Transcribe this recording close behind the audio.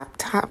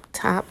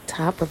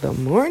top of the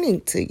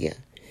morning to you.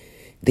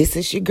 This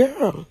is your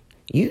girl,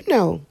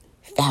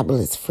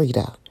 Fabulous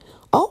Frida.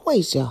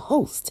 Always your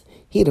host,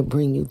 here to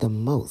bring you the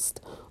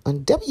most on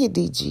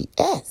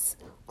WDGS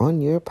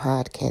on your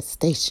podcast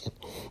station.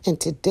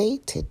 And today,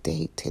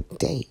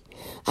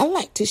 I'd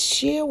like to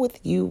share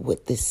with you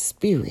what the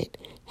Spirit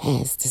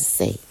has to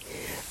say.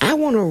 I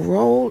want to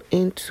roll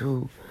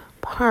into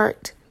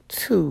part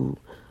 2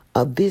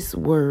 of this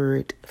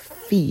word,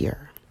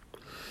 fear.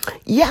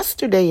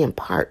 Yesterday in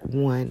part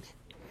 1,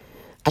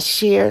 I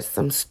shared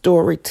some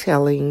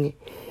storytelling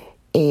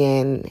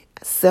and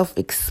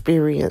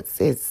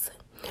self-experiences.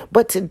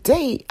 But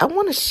today, I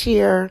want to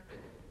share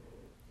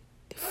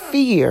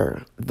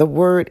fear, the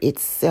word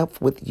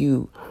itself, with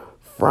you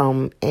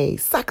from a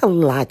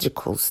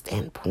psychological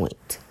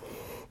standpoint.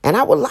 And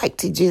I would like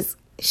to just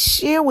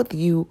share with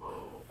you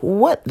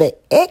what the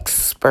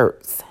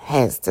experts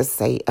has to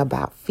say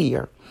about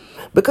fear.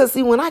 Because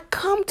see, when I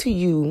come to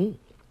you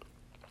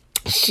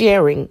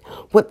sharing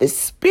what the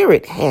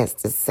Spirit has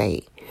to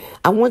say,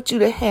 I want you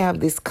to have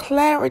this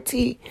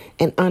clarity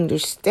and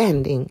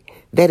understanding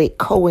that it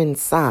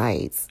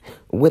coincides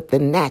with the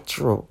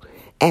natural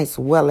as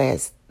well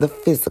as the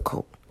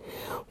physical.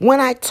 When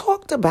I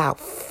talked about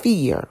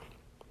fear,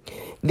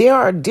 there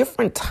are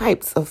different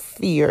types of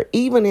fear,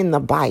 even in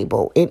the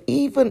Bible. And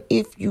even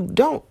if you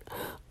don't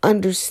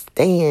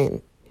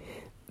understand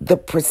the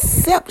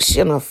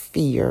perception of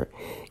fear,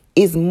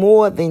 is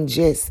more than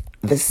just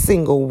the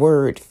single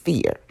word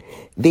fear.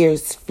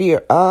 There's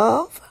fear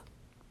of,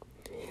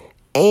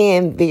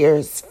 and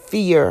there's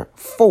fear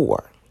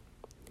for.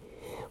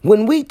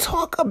 When we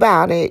talk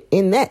about it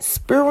in that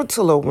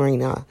spiritual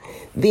arena,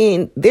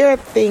 then there are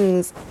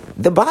things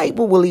the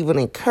Bible will even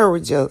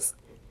encourage us,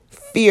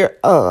 fear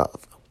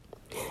of.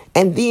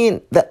 And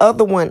then the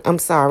other one,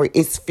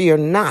 is fear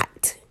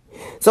not.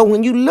 So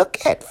when you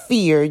look at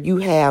fear, you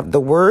have the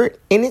word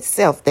in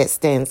itself that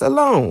stands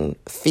alone,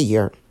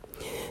 fear.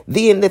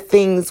 Then the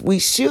things we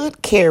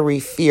should carry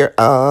fear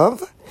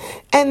of,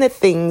 and the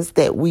things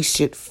that we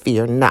should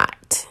fear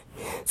not.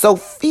 So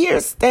fear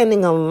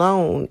standing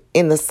alone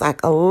in the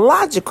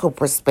psychological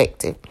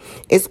perspective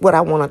is what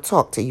I want to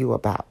talk to you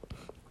about.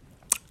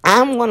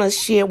 I'm going to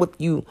share with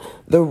you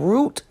the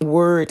root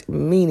word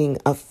meaning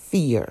of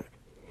fear.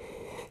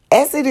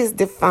 As it is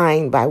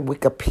defined by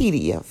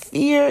Wikipedia,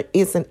 fear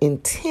is an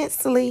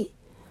intensely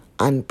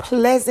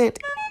unpleasant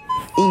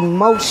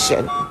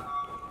emotion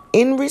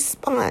in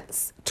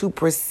response to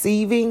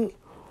perceiving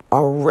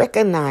or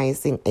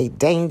recognizing a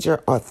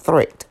danger or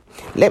threat.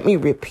 Let me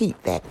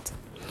repeat that.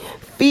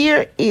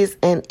 Fear is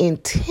an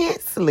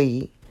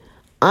intensely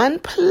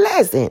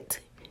unpleasant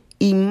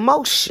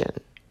emotion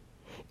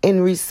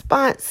in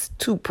response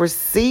to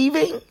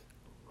perceiving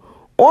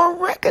or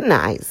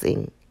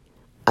recognizing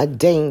a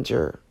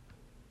danger,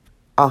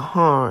 a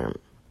harm,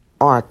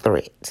 or a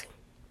threat.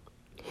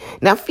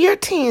 Now, fear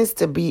tends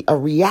to be a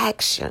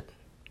reaction.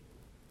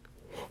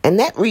 And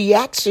that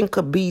reaction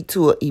could be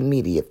to an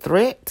immediate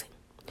threat.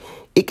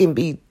 It can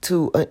be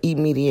to an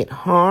immediate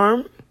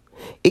harm.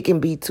 It can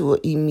be to an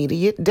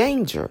immediate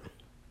danger.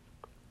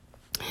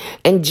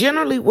 And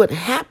generally what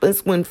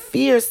happens when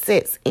fear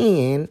sets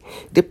in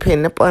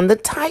depends upon the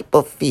type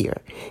of fear.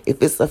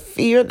 If it's a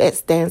fear that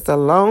stands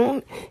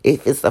alone,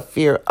 if it's a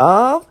fear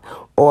of,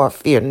 or a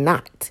fear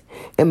not.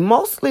 And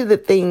mostly the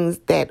things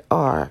that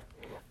are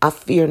a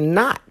fear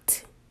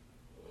not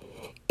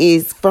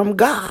is from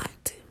God.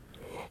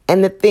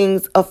 And the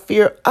things of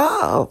fear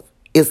of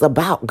is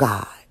about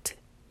God.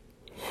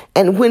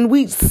 And when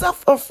we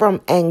suffer from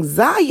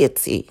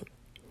anxiety,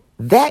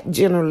 that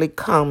generally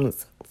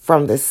comes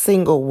from the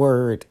single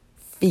word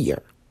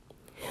fear.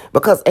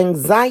 Because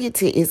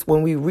anxiety is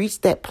when we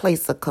reach that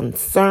place of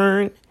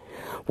concern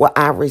where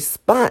our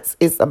response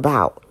is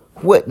about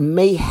what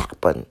may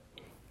happen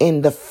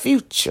in the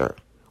future.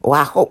 Oh,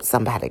 I hope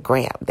somebody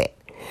grabbed that.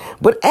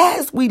 But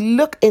as we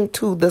look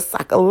into the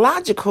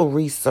psychological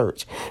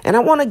research, and I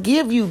want to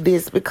give you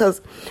this because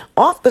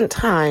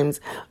oftentimes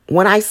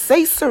when I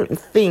say certain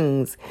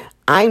things,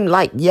 I'm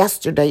like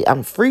yesterday,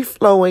 I'm free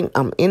flowing,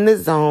 I'm in the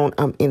zone,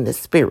 I'm in the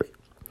Spirit.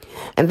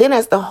 And then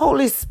as the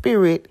Holy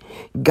Spirit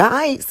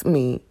guides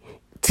me,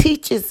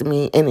 teaches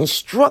me, and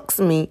instructs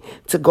me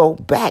to go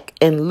back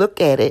and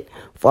look at it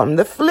from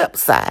the flip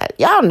side.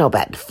 Y'all know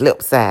about the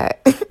flip side.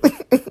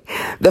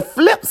 The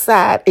flip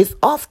side is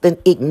often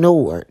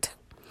ignored.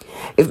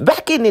 If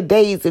back in the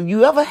days, if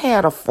you ever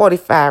had a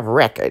 45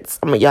 record,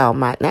 some of y'all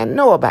might not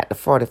know about the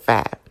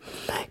 45.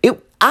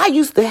 I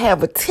used to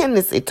have a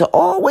tendency to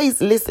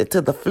always listen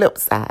to the flip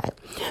side.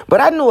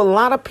 But I knew a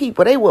lot of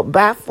people, they would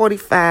buy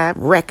 45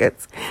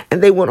 records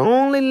and they would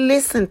only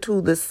listen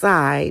to the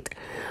side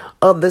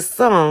of the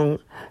song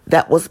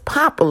that was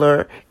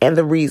popular and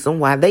the reason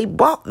why they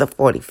bought the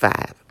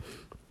 45.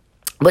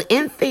 But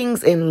in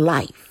things in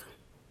life,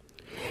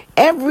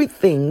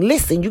 everything,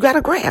 listen, you got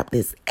to grab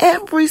this.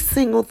 Every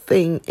single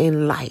thing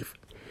in life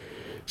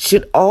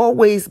should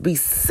always be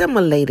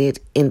simulated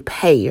in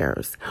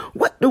pairs.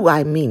 What do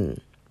I mean?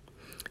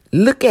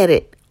 Look at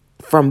it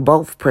from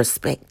both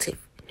perspectives.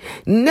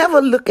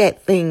 Never look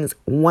at things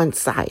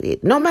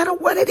one-sided, no matter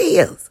what it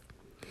is.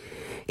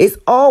 It's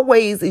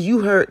always, as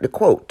you heard the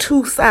quote,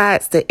 two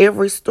sides to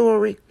every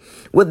story.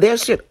 Well, there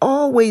should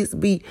always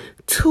be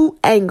two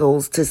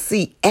angles to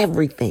see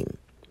everything.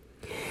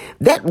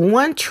 That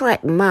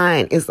one-track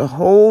mind is a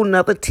whole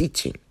nother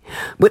teaching.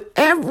 But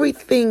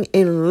everything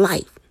in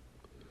life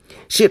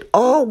should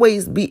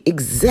always be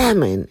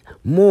examined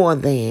more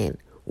than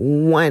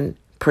one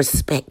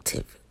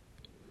perspective.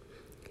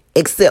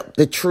 Except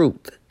the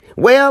truth.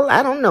 Well,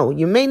 I don't know.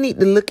 You may need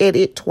to look at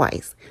it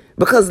twice.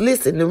 Because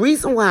listen, the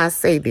reason why I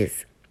say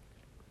this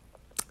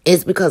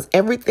is because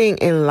everything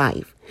in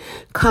life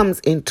comes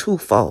in two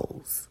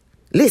folds.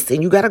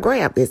 Listen, you got to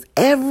grab this.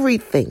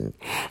 Everything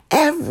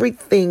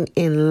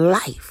in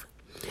life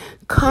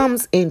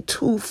comes in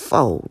two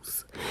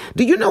folds.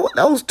 Do you know what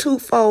those two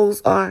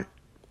folds are?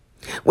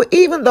 Well,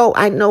 even though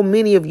I know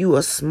many of you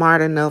are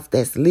smart enough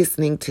that's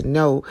listening to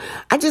know,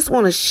 I just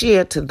want to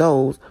share to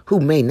those who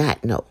may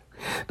not know.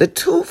 The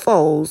two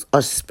folds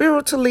are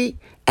spiritually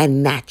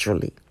and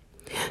naturally.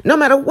 No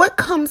matter what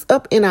comes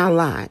up in our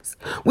lives,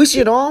 we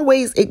should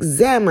always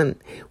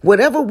examine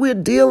whatever we're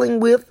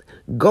dealing with,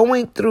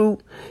 going through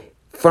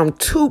from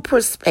two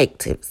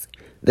perspectives,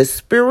 the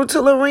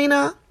spiritual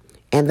arena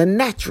and the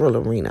natural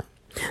arena.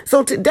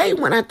 So today,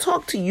 when I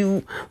talk to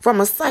you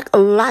from a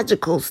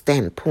psychological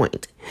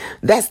standpoint,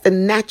 that's the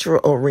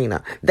natural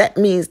arena. That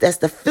means that's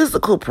the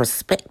physical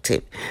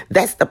perspective.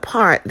 That's the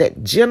part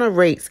that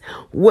generates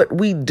what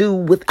we do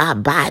with our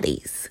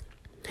bodies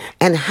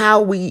and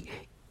how we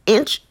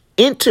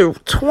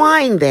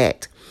intertwine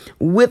that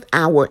with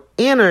our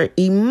inner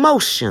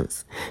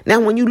emotions. Now,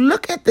 when you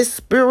look at the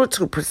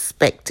spiritual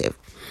perspective,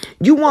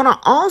 you want to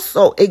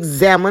also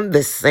examine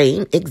the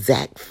same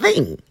exact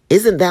thing.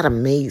 Isn't that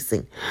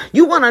amazing?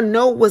 You want to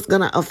know what's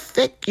going to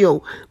affect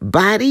your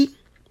body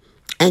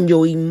and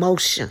your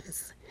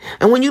emotions.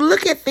 And when you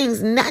look at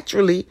things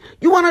naturally,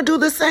 you want to do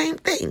the same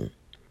thing.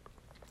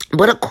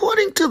 But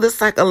according to the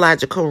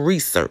psychological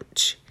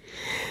research,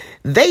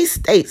 they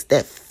state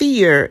that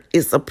fear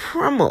is a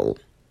primal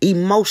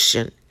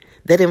emotion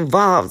that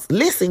involves,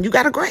 listen, you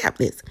got to grab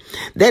this,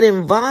 that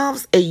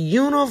involves a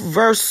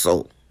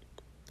universal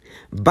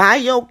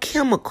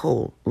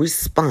biochemical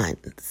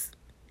response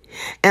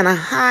and a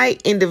high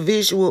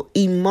individual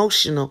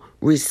emotional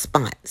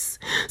response.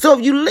 So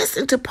if you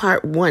listened to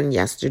part 1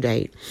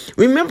 yesterday,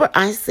 remember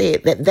I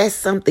said that that's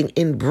something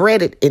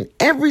embedded in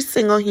every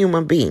single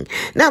human being.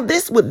 Now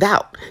this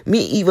without me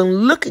even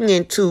looking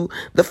into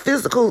the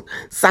physical,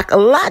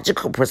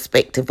 psychological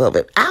perspective of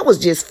it. I was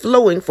just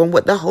flowing from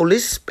what the Holy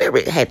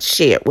Spirit had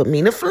shared with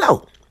me to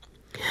flow.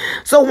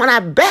 So when I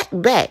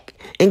back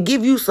and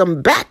give you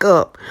some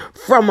backup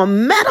from a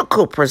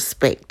medical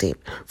perspective,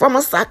 from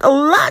a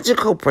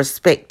psychological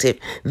perspective,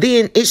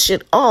 then it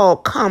should all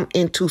come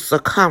into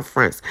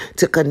circumference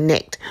to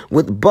connect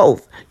with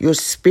both your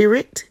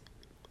spirit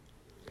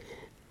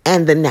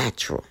and the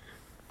natural.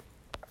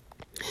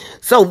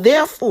 So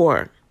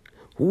therefore,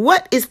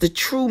 what is the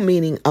true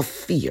meaning of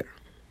fear?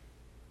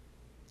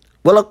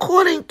 Well,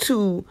 according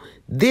to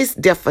this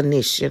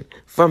definition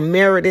from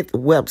Meredith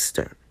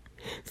Webster,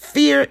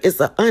 fear is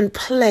an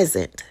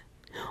unpleasant,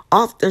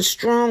 often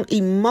strong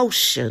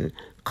emotion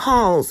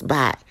caused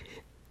by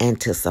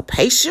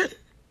anticipation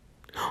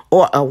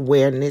or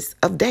awareness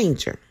of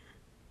danger.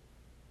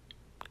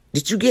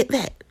 Did you get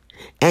that?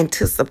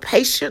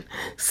 Anticipation,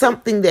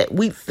 something that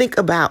we think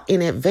about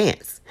in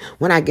advance.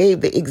 When I gave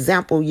the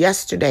example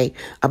yesterday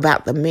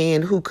about the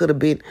man who could have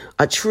been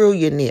a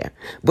trillionaire,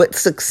 but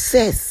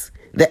success,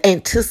 the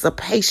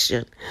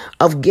anticipation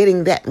of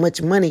getting that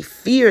much money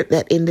feared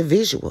that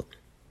individual.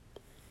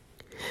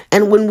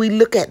 And when we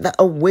look at the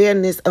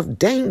awareness of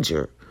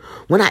danger,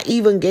 when I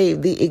even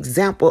gave the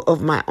example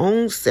of my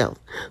own self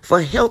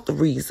for health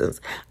reasons,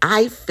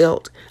 I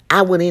felt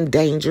I would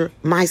endanger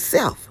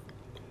myself.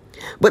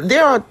 But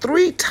there are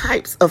 3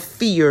 types of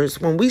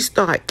fears when we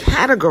start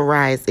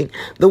categorizing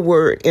the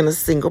word in a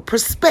single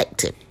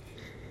perspective.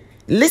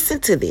 Listen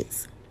to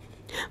this.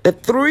 The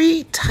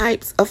 3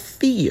 types of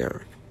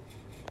fear,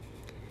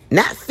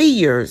 not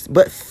fears,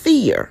 but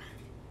fear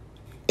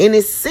in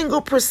a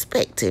single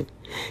perspective,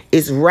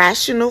 is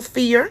rational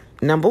fear,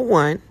 number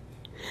 1,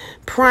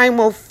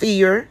 primal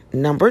fear,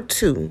 number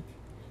 2,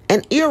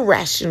 and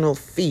irrational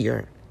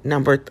fear,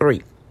 number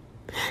 3.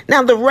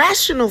 Now, the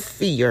rational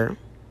fear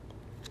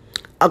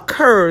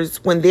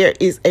occurs when there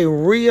is a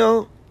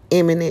real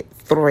imminent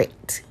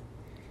threat.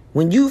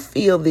 When you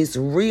feel this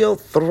real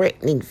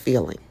threatening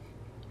feeling,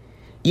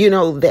 you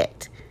know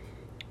that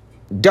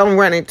don't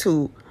run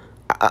into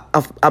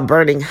a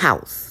burning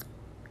house.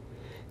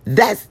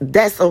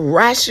 That's a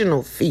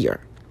rational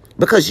fear.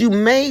 Because you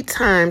made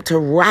time to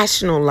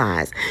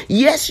rationalize.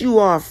 Yes, you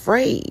are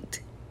afraid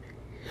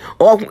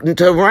or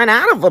to run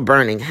out of a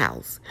burning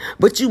house,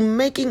 but you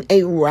making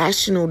a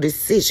rational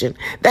decision.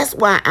 That's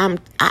why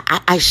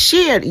I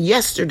shared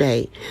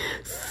yesterday,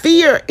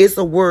 fear is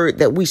a word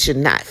that we should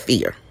not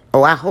fear.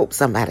 Oh, I hope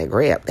somebody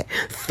grabbed that.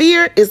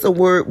 Fear is a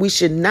word we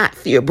should not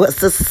fear. But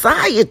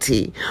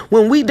society,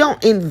 when we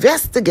don't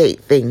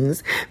investigate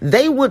things,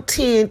 they will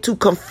tend to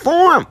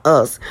conform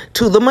us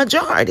to the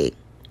majority.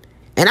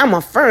 And I'm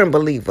a firm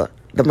believer.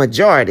 The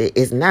majority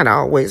is not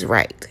always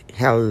right.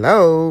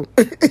 Hello.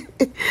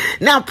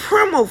 Now,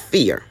 primal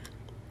fear.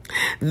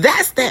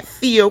 That's that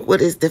fear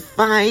what is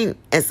defined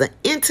as an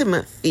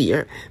intimate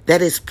fear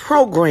that is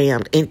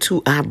programmed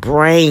into our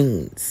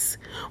brains.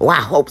 Oh, I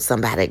hope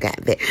somebody got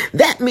that.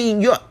 That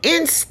means your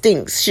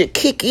instincts should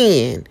kick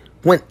in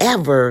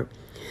whenever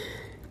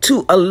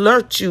to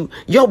alert you.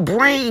 Your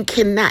brain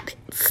cannot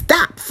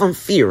stop from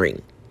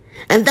fearing.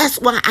 And that's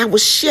why I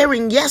was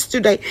sharing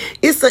yesterday.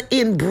 It's an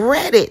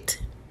inbred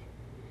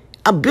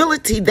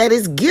ability that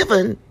is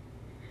given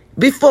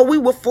before we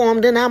were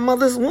formed in our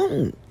mother's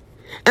womb.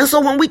 And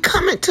so when we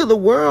come into the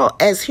world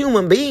as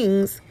human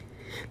beings,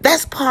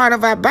 that's part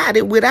of our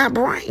body with our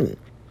brain.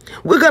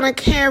 We're going to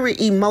carry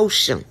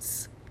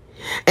emotions,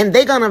 and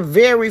they're going to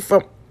vary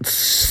from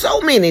so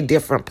many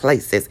different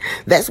places.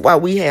 That's why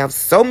we have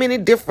so many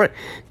different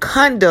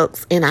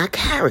conducts in our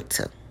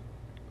character.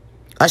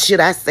 Or should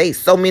I say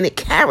so many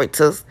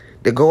characters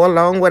to go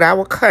along with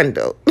our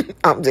conduct.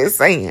 I'm just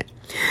saying.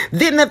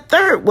 Then the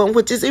third one,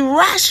 which is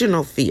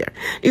irrational fear.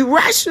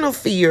 Irrational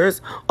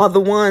fears are the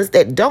ones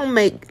that don't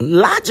make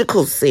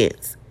logical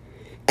sense,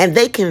 and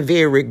they can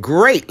vary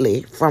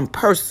greatly from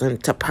person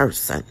to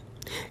person.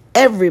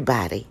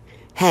 Everybody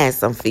has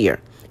some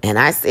fear. And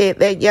I said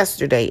that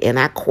yesterday, and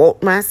I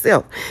quote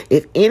myself.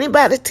 If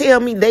anybody tell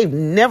me they've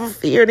never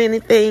feared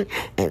anything,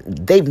 and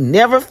they've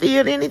never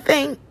feared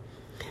anything,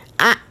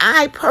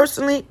 I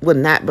personally would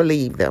not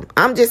believe them.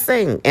 I'm just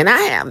saying. And I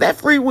have that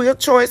free will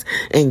choice,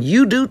 and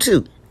you do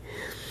too.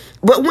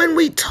 But when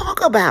we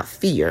talk about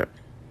fear,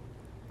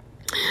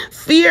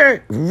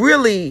 fear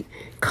really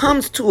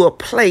comes to a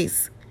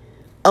place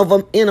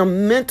of in a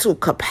mental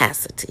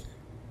capacity,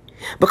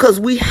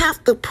 because we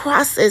have to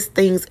process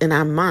things in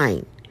our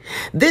mind.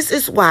 This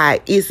is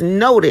why it's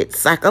noted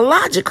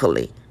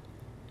psychologically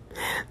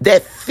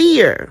that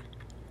fear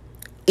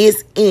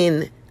is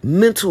in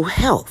mental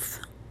health.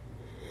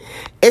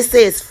 It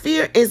says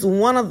fear is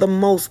one of the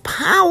most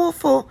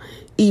powerful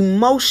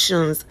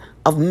emotions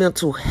of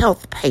mental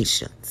health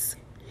patients.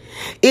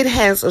 It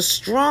has a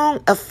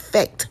strong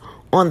effect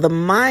on the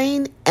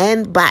mind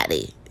and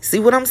body. See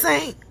what I'm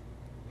saying?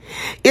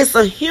 It's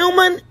a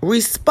human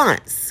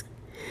response,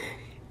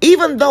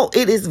 even though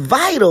it is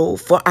vital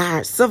for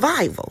our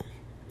survival.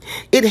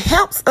 It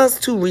helps us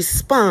to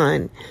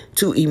respond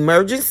to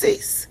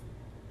emergencies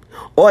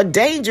or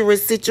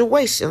dangerous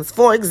situations.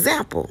 For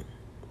example,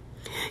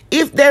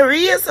 if there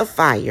is a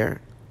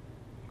fire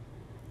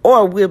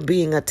or we're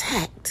being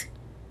attacked,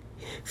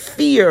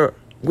 fear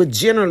would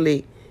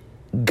generally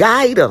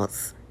guide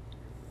us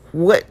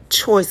what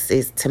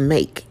choices to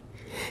make.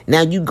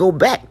 Now you go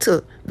back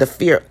to the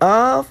fear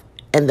of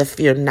and the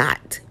fear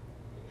not.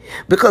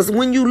 Because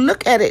when you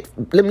look at it,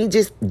 let me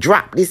just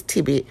drop this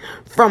tidbit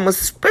from a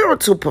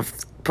spiritual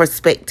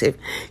perspective.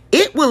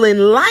 It will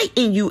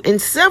enlighten you in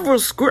several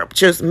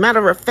scriptures.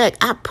 Matter of fact,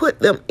 I put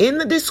them in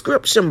the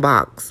description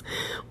box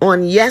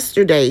on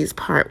yesterday's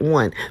part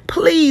 1.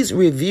 Please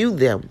review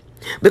them,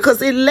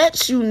 because it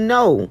lets you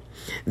know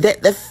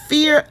that the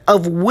fear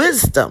of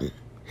wisdom,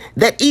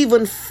 that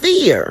even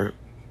fear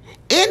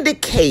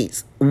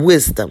indicates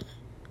wisdom,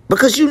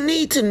 because you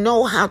need to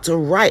know how to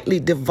rightly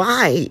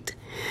divide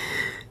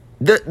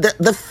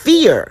the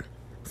fear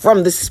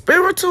from the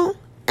spiritual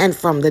and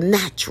from the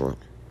natural.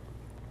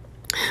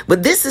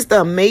 But this is the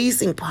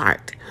amazing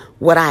part,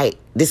 what I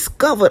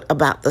discovered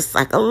about the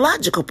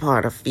psychological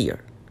part of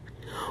fear.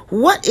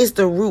 What is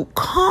the root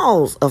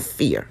cause of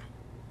fear?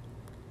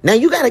 Now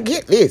you got to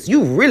get this.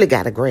 You really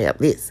got to grab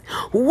this.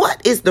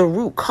 What is the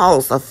root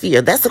cause of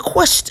fear? That's a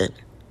question.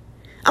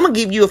 I'm going to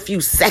give you a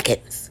few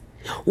seconds.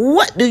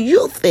 What do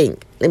you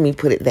think, let me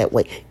put it that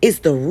way,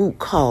 is the root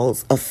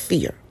cause of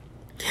fear?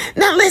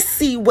 Now let's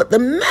see what the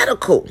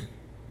medical,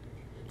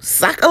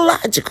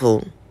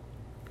 psychological,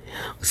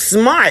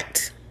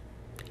 smart,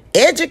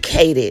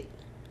 educated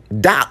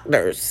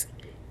doctors,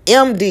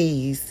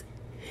 MDs,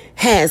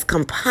 has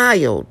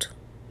compiled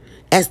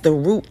as the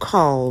root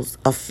cause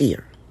of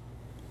fear.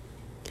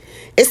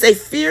 It's a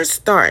fear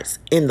starts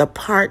in the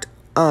part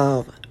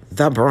of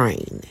the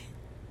brain.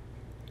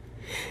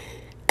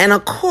 And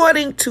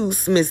according to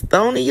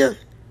Smithsonian,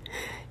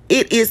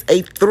 it is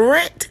a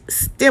threat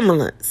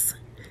stimulus,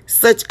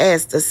 such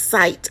as the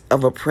sight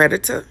of a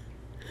predator,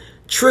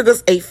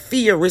 triggers a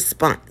fear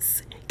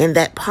response in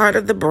that part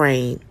of the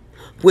brain,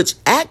 which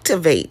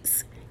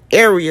activates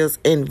areas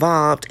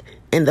involved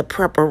in the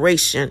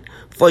preparation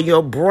for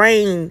your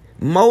brain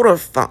motor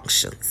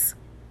functions.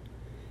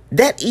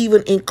 That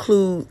even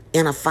includes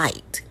in a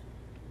fight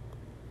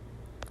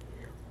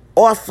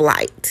or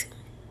flight.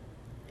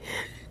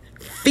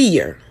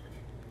 Fear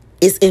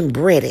is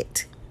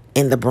embedded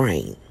in the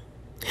brain.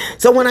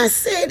 So when I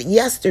said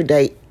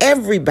yesterday,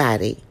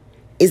 everybody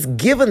is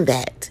given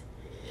that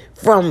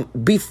from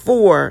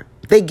before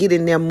they get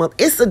in their mother.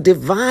 It's a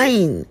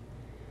divine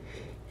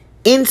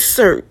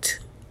insert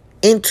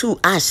into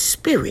our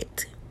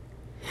spirit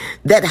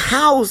that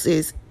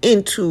houses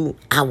into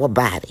our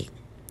body.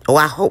 Oh,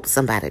 I hope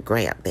somebody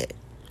grabbed that.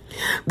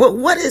 But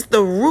what is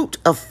the root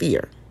of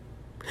fear?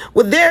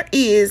 Well, there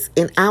is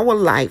in our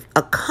life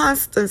a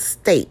constant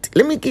state.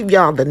 Let me give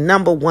y'all the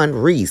number one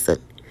reason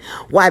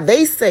why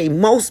they say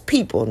most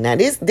people, now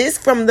this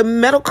from the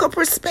medical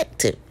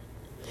perspective,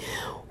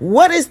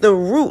 what is the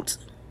root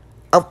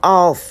of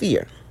all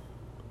fear?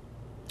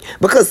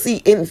 Because see,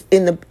 in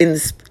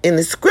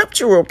the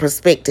scriptural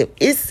perspective,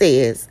 it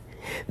says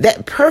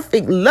that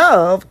perfect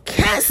love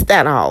casts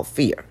out all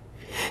fear.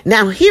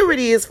 Now, here it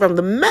is from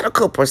the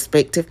medical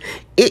perspective.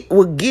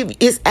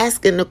 It's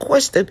asking the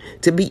question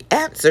to be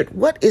answered.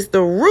 What is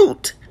the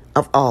root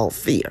of all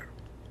fear?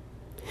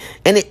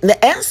 And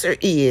the answer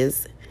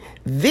is,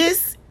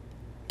 this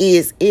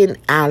is in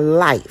our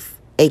life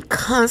a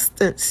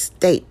constant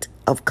state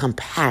of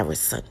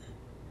comparison,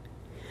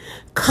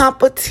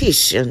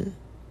 competition,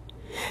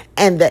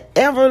 and the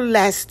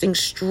everlasting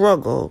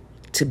struggle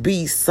to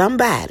be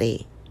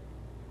somebody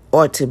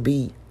or to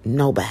be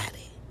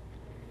nobody,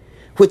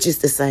 which is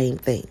the same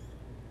thing.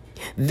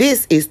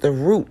 This is the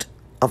root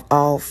of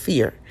all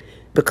fear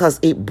because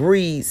it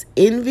breeds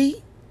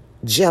envy,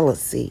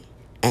 jealousy,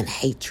 and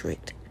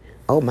hatred.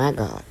 Oh my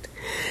God.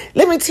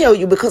 Let me tell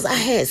you, because I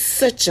had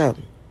such a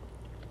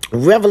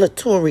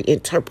revelatory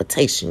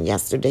interpretation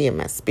yesterday in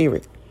my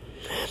spirit.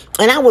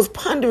 And I was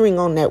pondering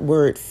on that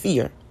word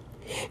fear.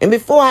 And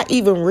before I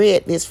even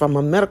read this from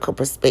a medical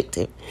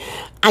perspective,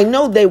 I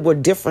know there were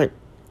different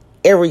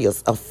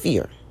areas of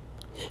fear.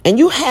 And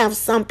you have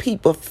some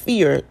people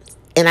fear,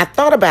 and I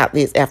thought about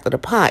this after the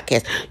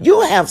podcast.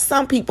 You have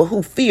some people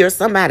who fear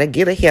somebody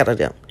get ahead of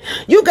them.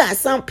 You got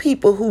some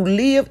people who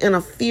live in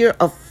a fear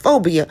of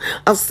phobia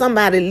of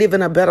somebody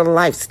living a better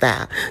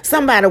lifestyle,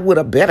 somebody with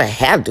a better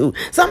hairdo,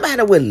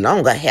 somebody with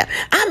longer hair.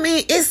 I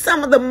mean, it's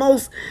some of the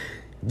most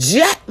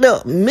jacked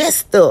up,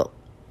 messed up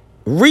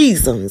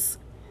reasons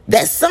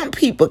that some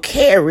people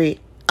carry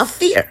a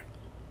fear.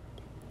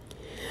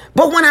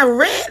 But when I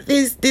read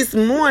this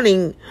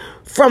morning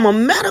from a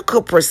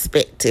medical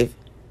perspective,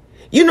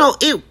 you know,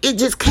 it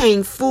just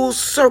came full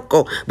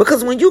circle.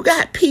 Because when you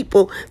got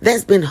people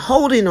that's been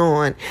holding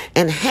on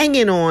and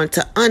hanging on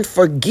to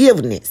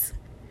unforgiveness,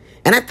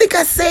 and I think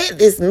I said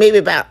this maybe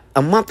about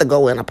a month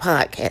ago in a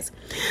podcast,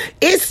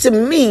 to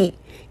me,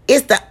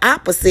 it's the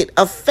opposite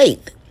of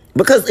faith.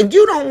 Because if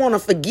you don't want to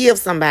forgive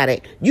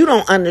somebody, you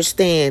don't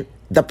understand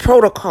the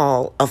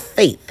protocol of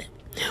faith.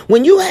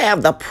 When you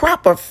have the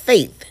proper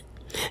faith,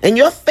 and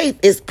your faith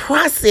is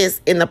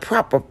processed in the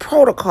proper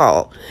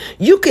protocol,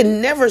 you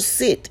can never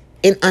sit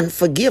in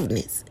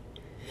unforgiveness.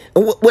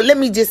 Well, let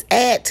me just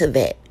add to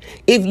that.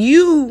 If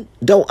you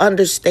don't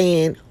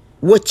understand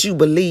what you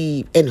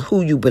believe and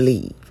who you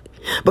believe,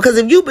 because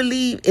if you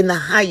believe in the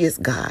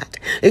highest God,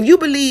 if you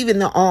believe in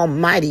the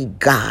Almighty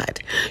God,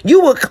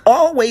 you will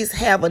always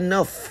have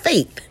enough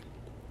faith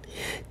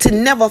to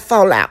never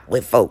fall out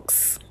with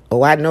folks.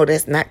 Oh, I know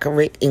that's not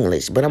correct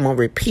English, but I'm going to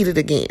repeat it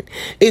again.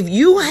 If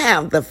you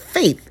have the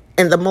faith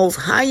in the most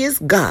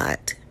highest God,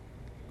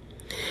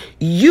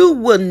 you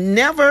will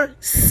never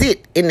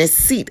sit in the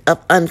seat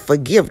of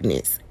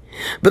unforgiveness,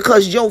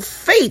 because your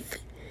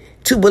faith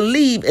to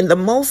believe in the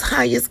most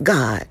highest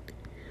God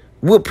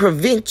will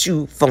prevent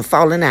you from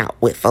falling out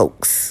with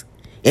folks.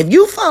 If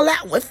you fall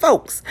out with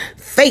folks,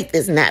 faith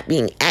is not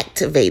being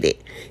activated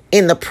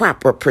in the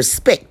proper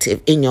perspective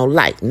in your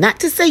life. Not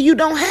to say you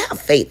don't have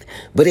faith,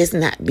 but it's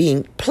not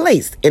being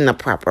placed in the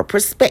proper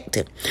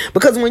perspective.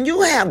 Because when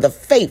you have the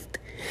faith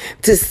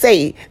to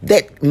say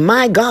that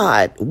my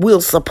God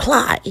will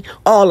supply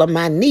all of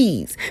my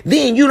needs,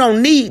 then you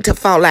don't need to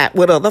fall out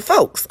with other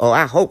folks. Oh,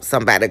 I hope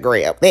somebody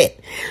grabbed that.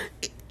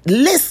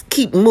 Let's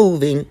keep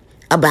moving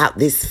about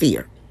this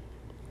fear.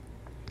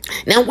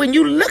 Now, when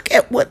you look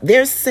at what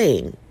they're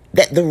saying,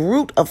 that the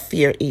root of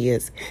fear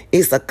is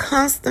a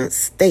constant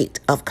state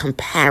of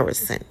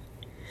comparison,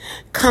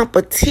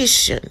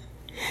 competition,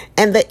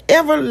 and the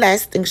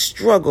everlasting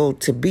struggle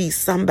to be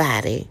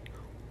somebody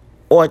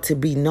or to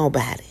be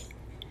nobody,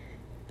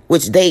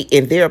 which they,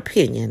 in their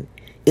opinion,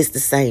 is the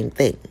same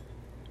thing.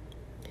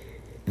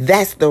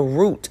 That's the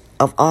root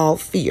of all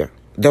fear,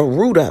 the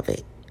root of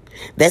it.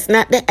 That's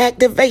not the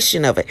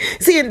activation of it.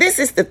 See, and this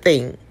is the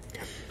thing.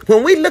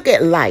 When we look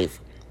at life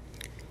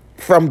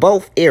from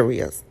both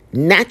areas,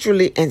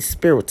 naturally and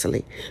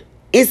spiritually,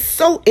 it's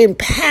so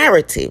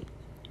imperative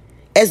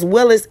as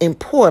well as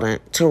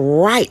important to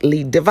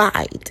rightly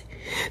divide.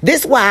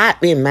 This is why,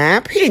 in my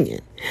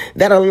opinion,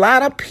 that a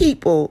lot of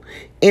people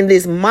in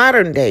this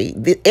modern day,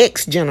 the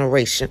X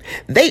generation,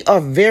 they are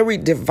very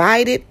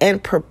divided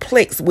and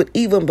perplexed with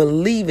even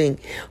believing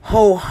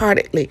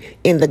wholeheartedly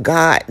in the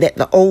God that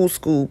the old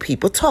school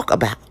people talk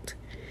about.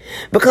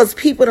 Because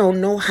people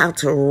don't know how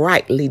to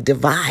rightly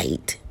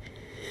divide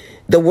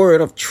the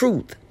word of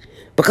truth.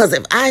 Because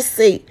if I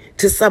say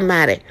to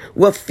somebody,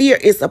 well, fear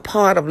is a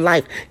part of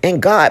life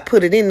and God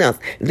put it in us,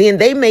 then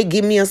they may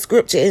give me a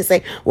scripture and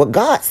say, well,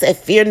 God said,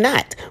 fear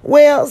not.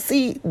 Well,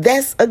 see,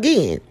 that's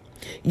again,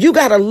 You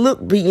got to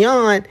look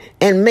beyond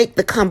and make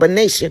the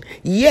combination.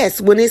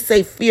 Yes, when it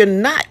say fear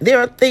not, there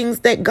are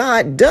things that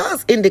God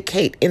does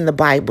indicate in the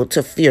Bible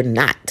to fear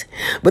not.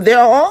 But there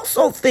are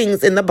also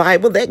things in the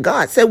Bible that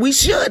God said we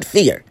should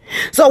fear.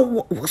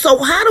 So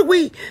how do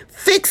we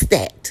fix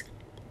that?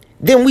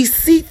 Then we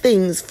see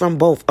things from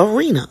both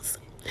arenas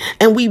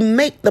and we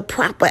make the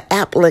proper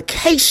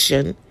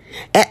application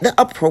at the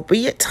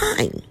appropriate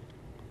time.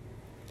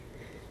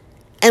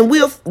 And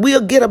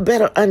we'll get a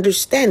better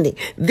understanding.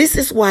 This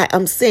is why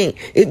I'm saying,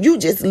 if you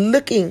just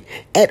looking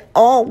at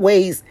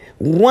always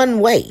one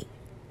way,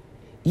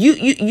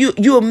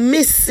 you're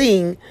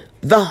missing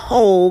the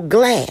whole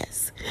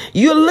glass.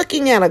 You're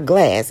looking at a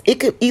glass.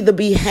 It could either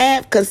be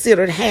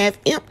considered half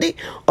empty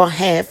or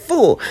half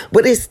full,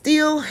 but it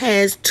still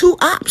has two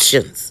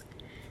options.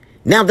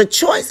 Now, the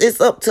choice is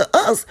up to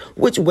us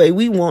which way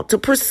we want to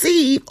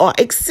perceive or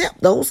accept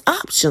those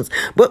options.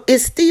 But it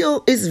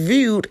still is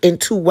viewed in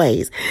two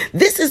ways.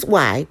 This is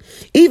why,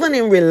 even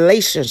in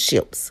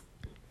relationships,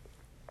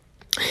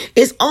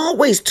 it's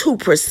always two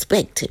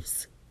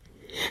perspectives.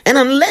 And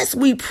unless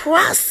we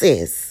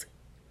process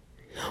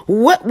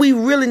what we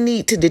really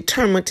need to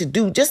determine to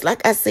do, just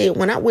like I said,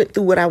 when I went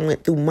through what I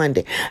went through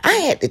Monday, I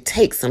had to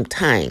take some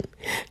time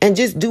and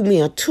just do me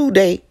a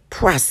 2-day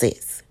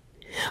process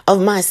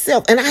of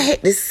myself. And I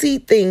had to see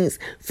things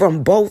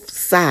from both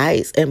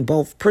sides and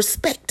both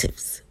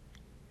perspectives.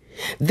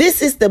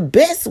 This is the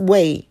best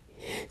way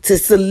to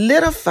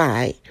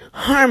solidify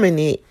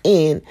harmony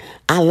in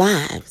our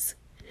lives.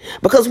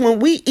 Because when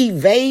we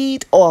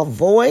evade or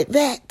avoid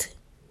that,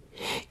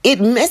 it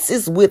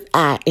messes with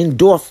our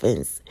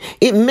endorphins.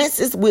 It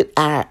messes with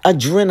our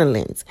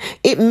adrenalines.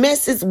 It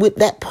messes with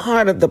that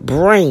part of the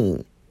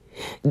brain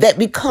that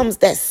becomes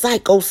that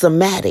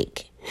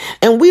psychosomatic.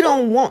 And we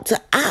don't want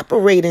to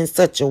operate in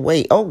such a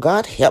way, oh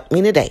God, help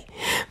me today,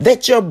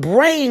 that your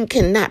brain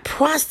cannot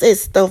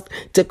process stuff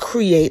to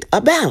create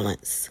a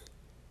balance.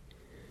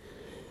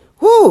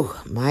 Whew,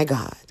 my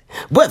God.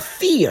 But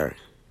fear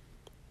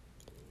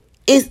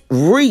is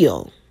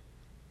real.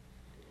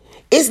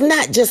 It's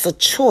not just a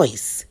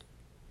choice,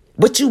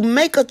 but you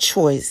make a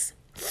choice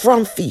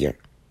from fear.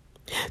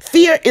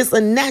 Fear is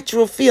a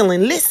natural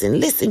feeling.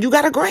 Listen, you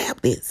got to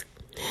grab this.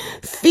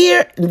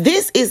 Fear,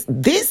 this is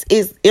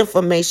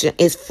information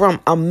is from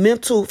a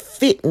mental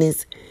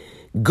fitness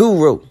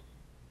guru.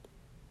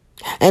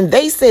 And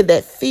they say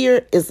that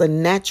fear is a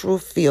natural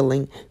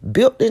feeling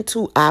built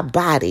into our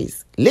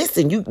bodies.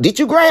 Listen, did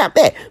you grab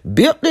that?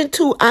 Built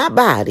into our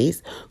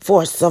bodies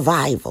for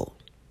survival.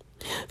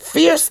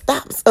 Fear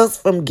stops us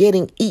from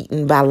getting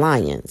eaten by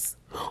lions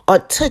or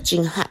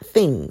touching hot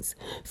things.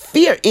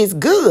 Fear is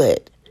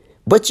good,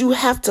 but you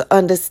have to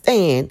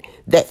understand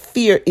that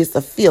fear is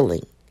a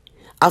feeling.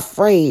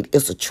 Afraid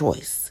is a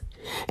choice.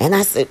 And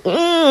I said,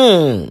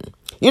 I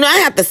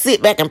have to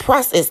sit back and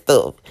process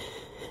stuff.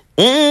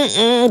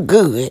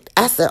 Good.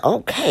 I said,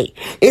 okay.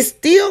 It's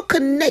still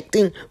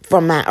connecting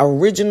from my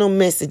original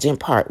message in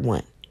part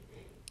 1.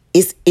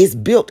 It's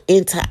built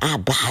into our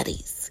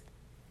bodies.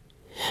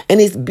 And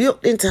it's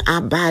built into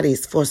our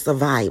bodies for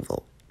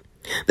survival.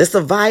 The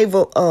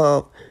survival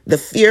of the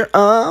fear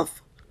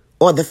of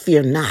or the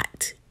fear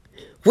not.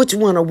 Which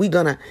one are we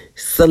going to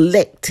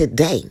select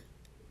today?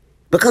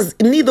 Because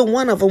neither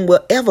one of them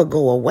will ever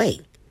go away.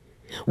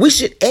 We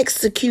should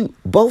execute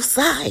both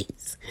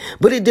sides,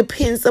 but it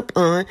depends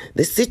upon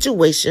the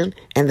situation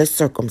and the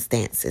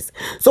circumstances.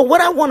 So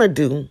what I want to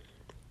do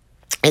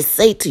is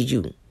say to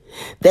you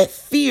that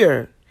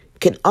fear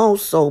can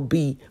also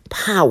be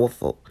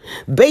powerful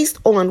based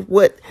on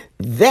what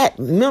that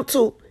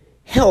mental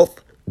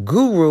health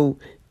guru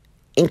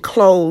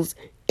enclosed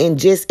in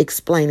just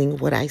explaining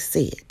what I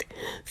said.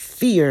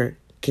 Fear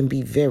can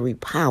be very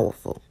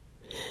powerful.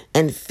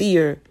 And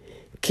fear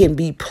can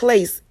be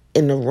placed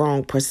in the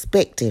wrong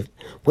perspective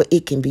where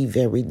it can be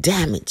very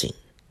damaging.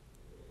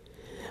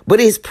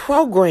 But it's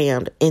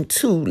programmed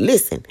into,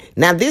 listen,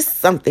 now this is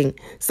something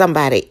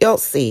somebody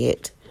else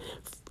said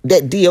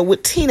that deal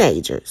with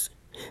teenagers.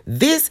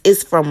 This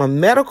is from a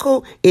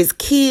medical, is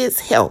Kids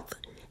Health,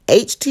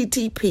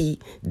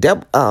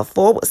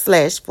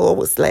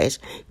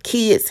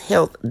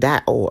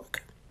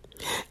 http://kidshealth.org.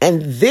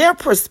 And their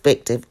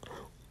perspective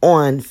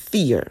on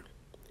fear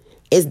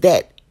is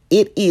that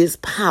it is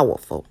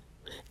powerful.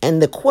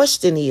 And the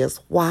question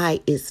is, why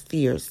is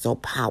fear so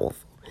powerful?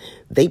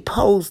 They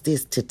pose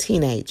this to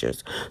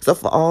teenagers. So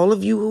for all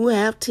of you who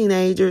have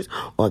teenagers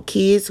or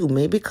kids who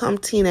may become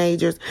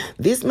teenagers,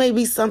 this may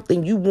be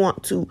something you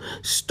want to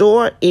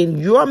store in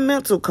your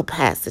mental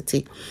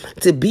capacity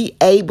to be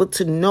able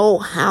to know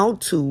how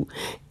to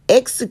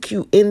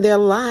execute in their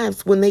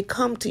lives when they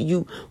come to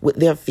you with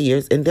their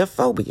fears and their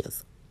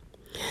phobias.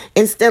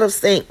 Instead of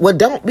saying, well,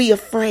 don't be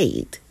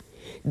afraid.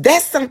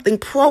 That's something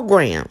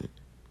programmed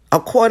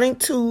according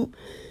to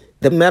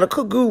the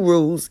medical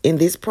gurus in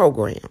this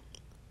program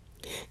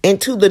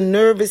into the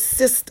nervous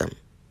system.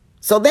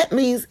 So that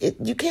means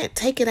you can't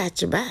take it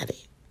out your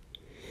body.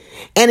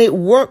 And it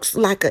works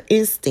like an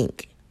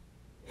instinct.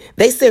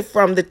 They said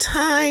from the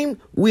time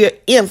we're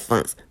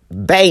infants,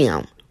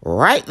 bam,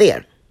 right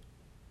there.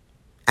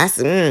 I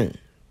said,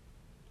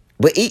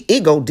 But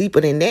it go deeper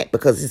than that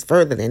because it's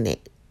further than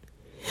that.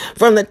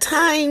 From the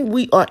time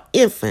we are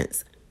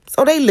infants,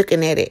 so they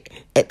looking at it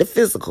at the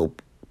physical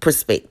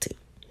perspective.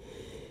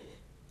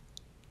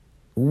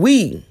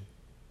 We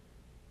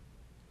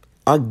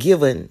are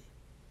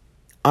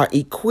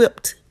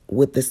equipped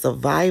with the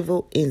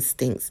survival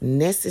instincts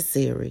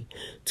necessary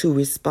to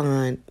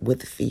respond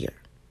with fear.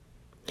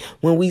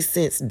 When we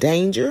sense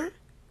danger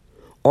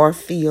or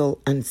feel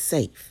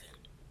unsafe,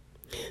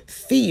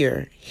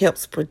 fear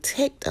helps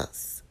protect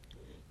us.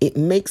 It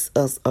makes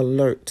us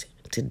alert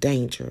to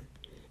danger,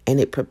 and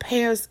it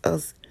prepares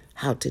us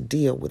how to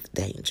deal with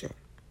danger.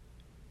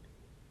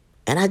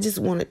 And I just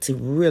wanted to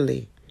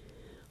really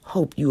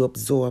hope you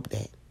absorb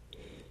that.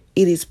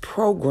 It is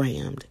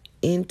programmed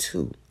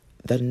into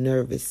the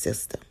nervous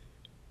system.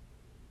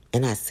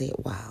 And I said,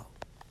 wow.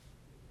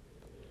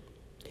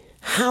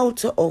 How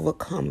to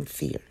overcome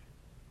fear.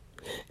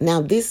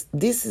 Now, this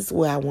is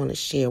where I want to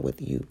share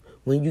with you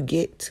when you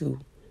get to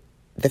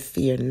the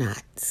fear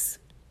nots.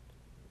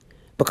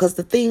 Because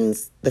the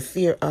things, the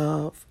fear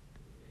of,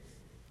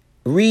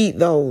 read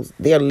those.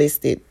 They're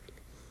listed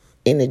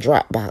in the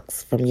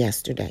Dropbox from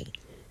yesterday.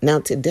 Now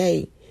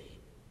today,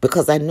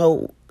 because I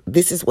know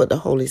this is what the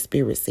Holy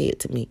Spirit said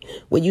to me.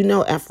 Well, you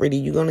know, Afridi,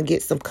 you're going to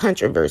get some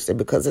controversy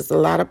because there's a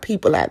lot of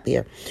people out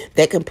there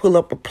that can pull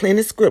up a plenty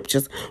of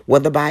scriptures where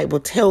the Bible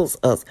tells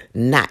us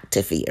not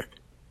to fear.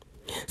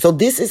 So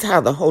this is how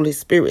the Holy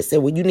Spirit said,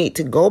 well, you need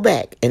to go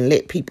back and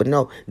let people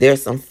know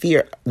there's some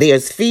fear.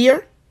 There's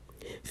fear,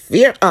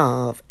 fear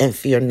of, and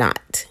fear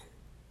not.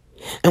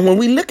 And when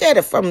we look at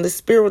it from the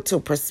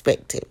spiritual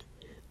perspective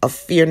of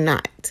fear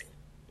not,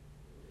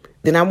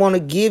 then I want to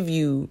give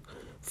you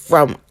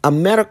from a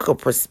medical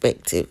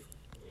perspective,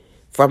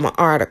 from an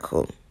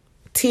article,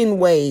 10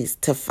 ways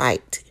to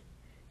fight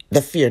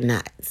the fear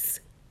nots.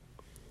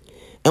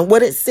 And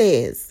what it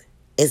says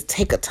is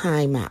take a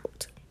time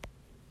out.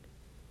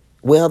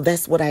 Well,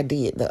 that's what I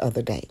did the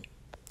other day.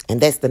 And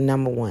that's the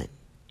number one.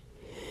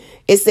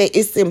 It said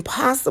it's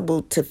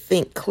impossible to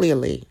think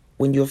clearly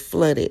when you're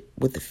flooded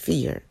with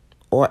fear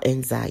or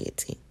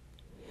anxiety.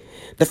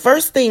 The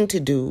first thing to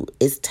do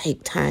is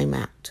take time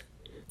out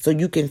so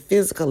you can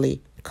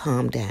physically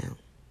calm down.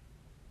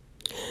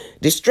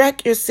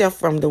 Distract yourself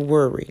from the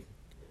worry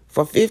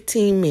for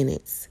 15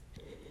 minutes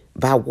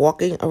by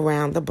walking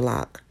around the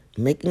block,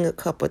 making a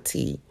cup of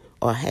tea,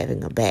 or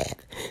having a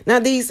bath. Now,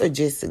 these are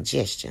just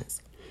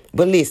suggestions.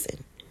 But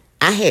listen,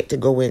 I had to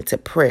go into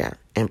prayer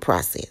and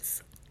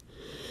process.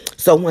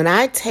 So when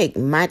I take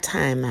my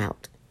time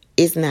out,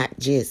 it's not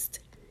just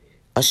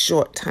a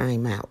short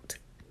time out.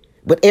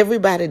 But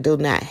everybody do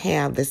not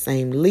have the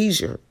same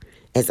leisure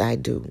as I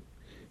do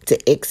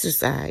to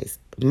exercise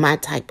my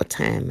type of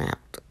time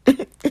out.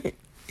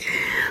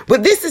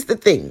 But this is the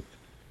thing.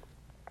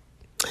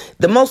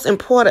 The most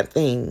important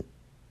thing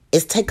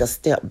is take a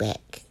step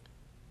back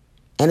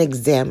and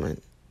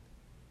examine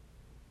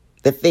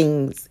the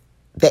things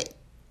that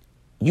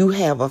you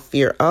have a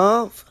fear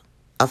of,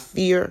 a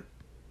fear,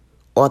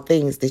 or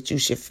things that you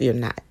should fear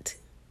not.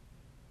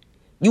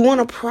 You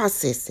want to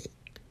process it.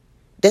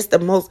 That's the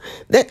most,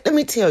 let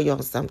me tell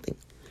y'all something.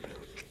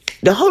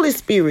 The Holy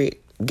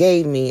Spirit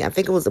gave me, I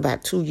think it was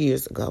about 2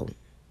 years ago,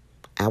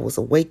 I was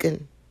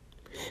awakened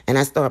and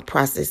I started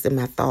processing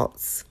my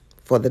thoughts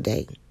for the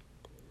day.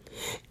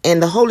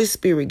 And the Holy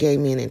Spirit gave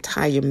me an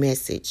entire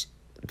message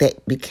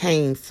that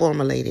became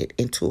formulated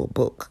into a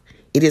book.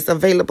 It is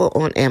available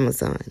on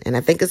Amazon, and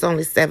I think it's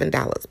only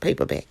 $7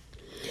 paperback.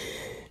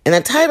 And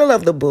the title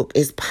of the book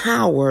is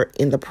Power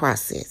in the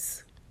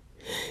Process.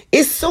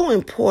 It's so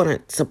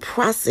important to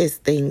process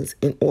things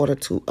in order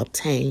to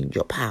obtain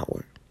your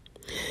power.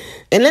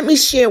 And let me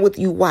share with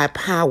you why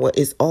power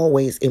is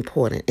always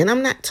important. And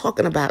I'm not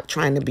talking about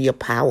trying to be a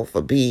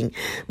powerful being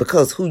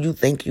because who you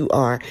think you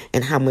are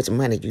and how much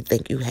money you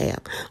think you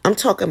have. I'm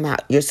talking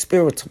about your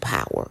spiritual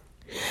power.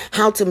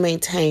 How to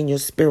maintain your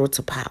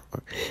spiritual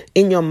power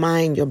in your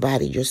mind, your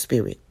body, your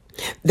spirit.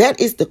 That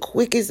is the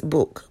quickest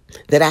book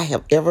that I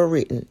have ever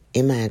written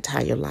in my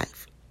entire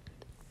life.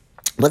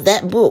 But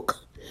that book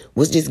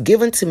was just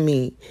given to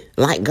me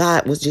like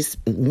God was just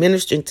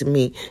ministering to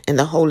me and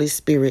the Holy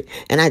Spirit.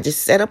 And I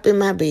just sat up in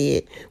my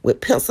bed with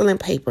pencil and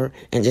paper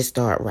and just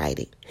started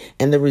writing.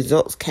 And the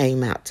results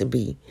came out to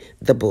be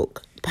the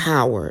book,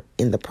 Power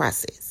in the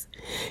Process.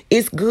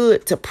 It's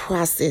good to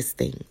process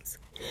things.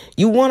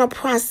 You want to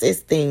process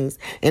things.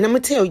 And I'm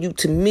going to tell you,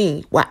 to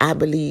me, why I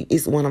believe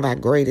is one of our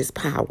greatest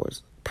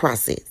powers,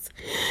 process.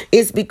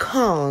 It's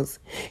because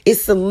it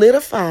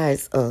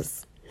solidifies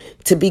us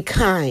to be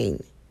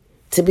kind,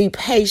 to be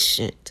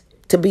patient,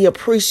 to be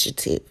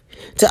appreciative,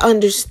 to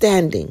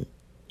understanding,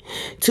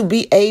 to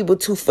be able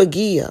to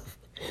forgive,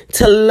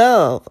 to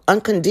love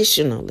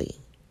unconditionally.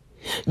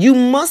 You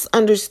must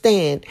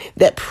understand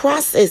that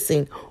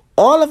processing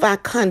all of our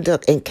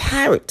conduct and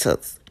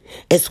characters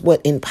is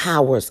what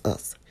empowers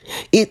us.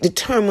 It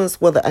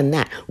determines whether or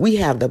not we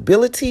have the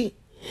ability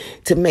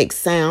to make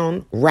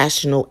sound,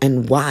 rational,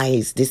 and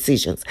wise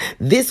decisions.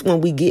 This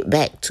when we get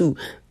back to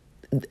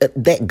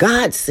that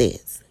God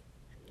says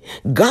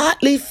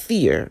Godly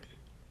fear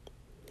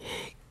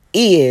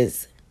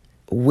is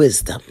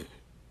wisdom,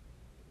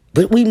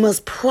 but we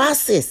must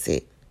process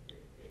it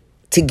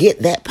to get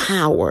that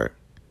power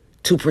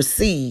to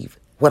perceive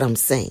what I'm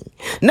saying.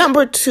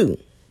 Number 2,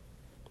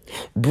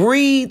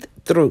 breathe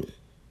through.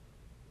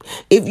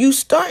 If you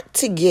start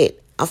to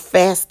get a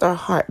faster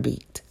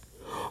heartbeat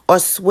or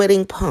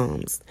sweating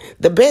palms,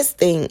 the best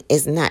thing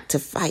is not to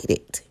fight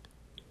it,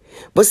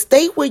 but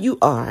stay where you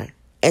are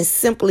and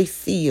simply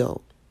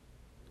feel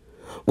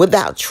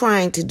without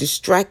trying to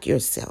distract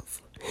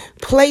yourself.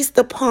 Place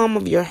the palm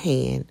of your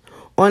hand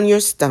on your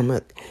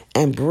stomach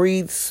and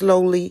breathe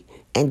slowly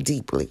and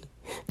deeply.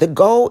 The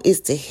goal is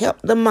to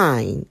help the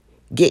mind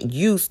get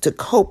used to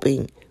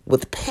coping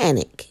with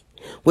panic,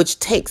 which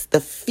takes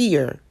the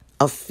fear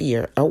of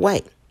fear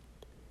away.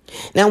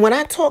 Now, when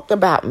I talked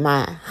about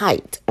my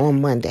height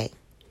on Monday,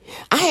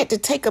 I had to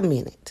take a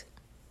minute.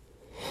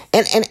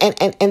 And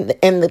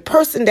the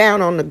person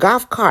down on the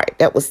golf cart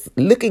that was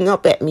looking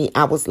up at me,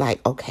 I was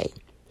like, okay,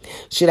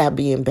 should I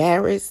be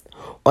embarrassed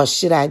or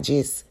should I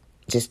just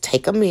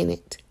take a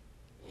minute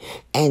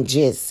and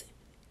just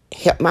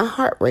help my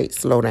heart rate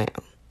slow down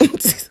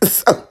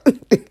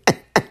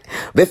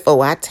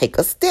before I take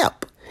a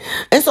step?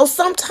 And so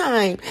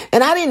sometime,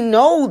 and I didn't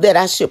know that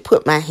I should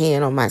put my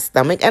hand on my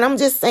stomach. And I'm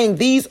just saying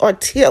these are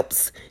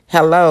tips.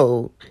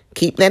 Hello,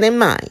 keep that in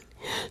mind.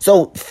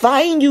 So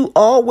find you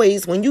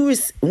always, when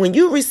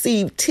you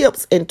receive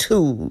tips and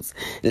tools,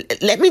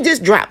 let me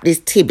just drop this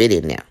tidbit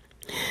in there.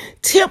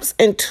 Tips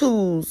and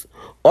tools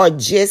are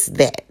just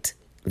that.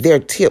 They're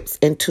tips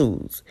and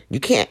tools. You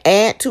can't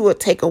add to or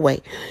take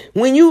away.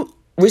 When you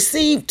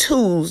receive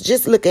tools,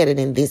 just look at it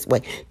in this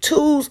way.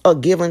 Tools are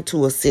given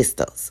to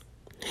assist us.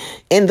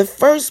 In the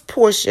first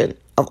portion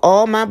of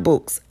all my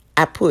books,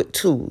 I put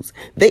tools.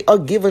 They are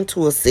given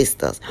to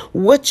assist us.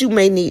 What you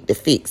may need to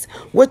fix,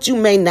 what you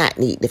may not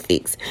need to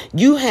fix.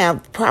 You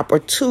have proper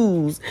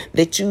tools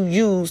that you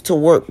use to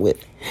work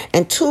with.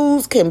 And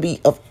tools can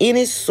be of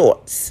any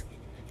sorts.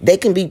 They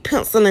can be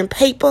pencil and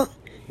paper.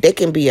 They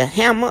can be a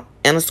hammer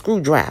and a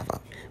screwdriver.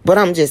 But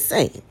I'm just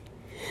saying.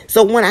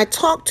 So when I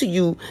talk to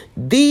you,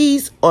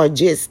 these are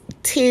just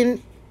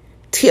 10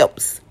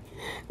 tips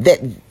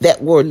that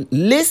were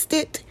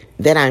listed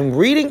that I'm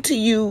reading to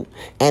you,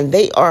 and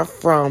they are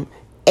from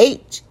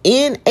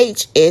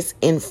NHS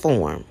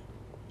Inform.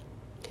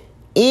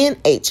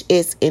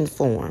 NHS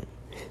Inform.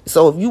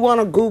 So if you want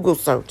to Google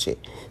search it,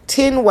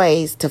 10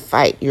 ways to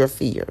fight your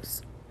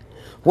fears.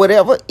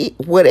 Whatever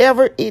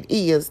it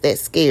is that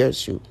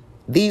scares you,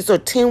 these are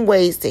 10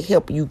 ways to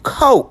help you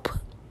cope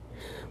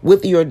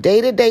with your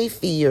day-to-day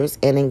fears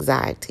and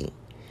anxiety.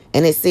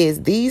 And it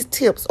says these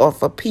tips are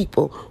for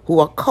people who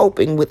are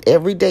coping with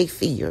everyday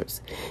fears.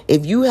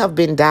 If you have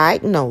been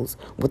diagnosed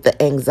with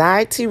the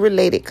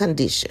anxiety-related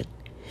condition,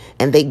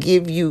 and they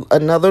give you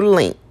another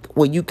link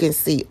where you can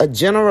see a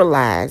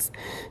generalized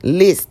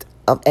list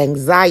of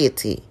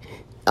anxiety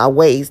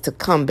ways to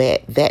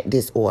combat that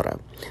disorder.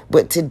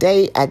 But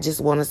today, I just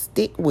want to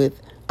stick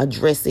with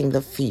addressing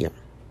the fear.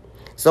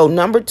 So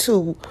number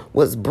 2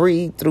 was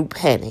breathe through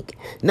panic.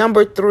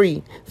 Number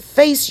 3,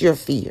 face your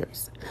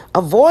fears.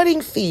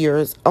 Avoiding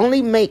fears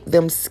only make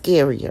them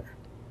scarier.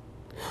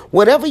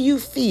 Whatever you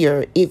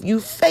fear, if you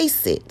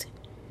face it,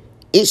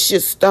 it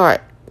should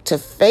start to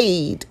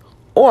fade,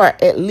 or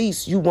at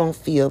least you won't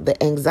feel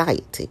the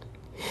anxiety.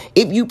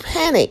 If you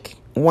panic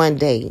one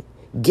day,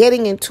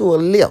 getting into a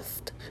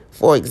lift,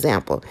 for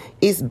example,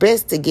 it's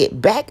best to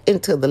get back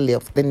into the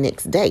lift the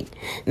next day.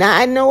 Now,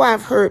 I know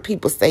I've heard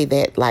people say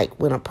that, like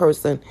when a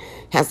person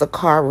has a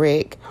car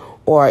wreck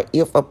or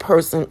if a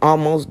person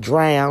almost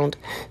drowned.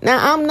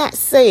 Now, I'm not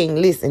saying,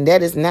 listen,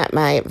 that is not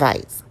my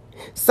advice.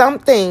 Some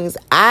things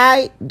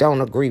I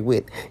don't agree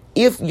with.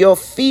 If your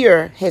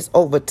fear has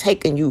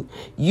overtaken you,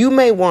 you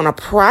may want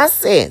to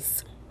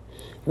process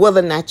whether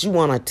or not you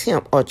want to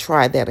attempt or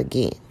try that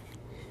again.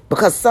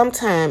 Because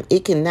sometimes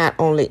it can not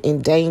only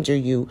endanger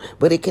you,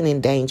 but it can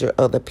endanger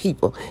other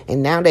people.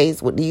 And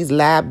nowadays with these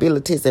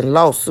liabilities and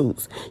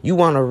lawsuits, you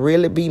want to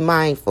really be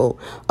mindful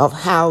of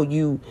how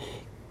you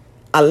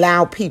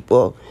allow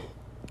people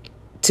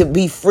to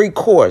be free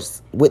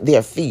course with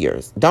their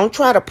fears. Don't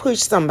try to push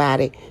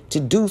somebody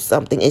to do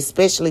something,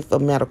 especially for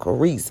medical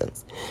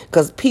reasons.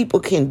 Because people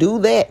can do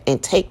that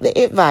and take the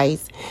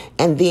advice,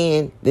 and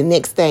then the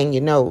next thing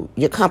you know,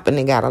 your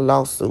company got a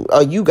lawsuit,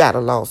 or you got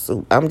a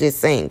lawsuit. I'm just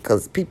saying,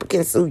 because people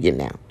can sue you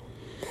now.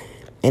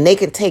 And they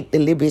can take the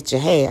little bit you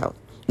have.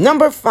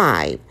 Number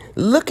 5,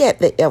 look at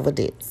the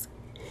evidence.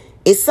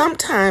 It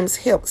sometimes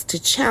helps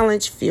to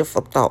challenge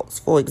fearful thoughts.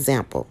 For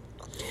example,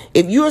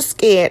 if you're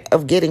scared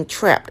of getting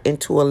trapped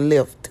into a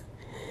lift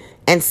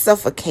and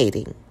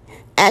suffocating,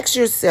 ask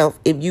yourself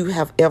if you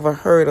have ever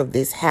heard of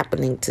this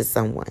happening to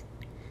someone.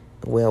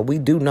 Well, we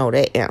do know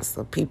that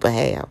answer. People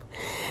have.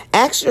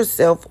 Ask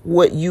yourself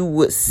what you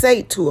would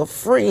say to a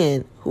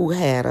friend who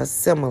had a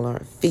similar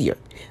fear.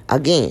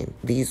 Again,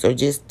 these are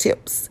just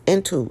tips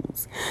and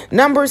tools.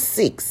 Number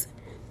 6,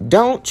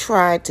 don't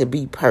try to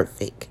be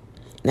perfect.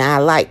 Now, I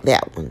like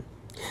that one.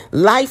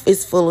 Life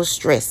is full of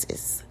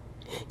stresses.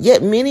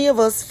 Yet many of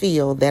us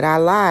feel that our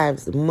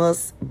lives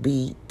must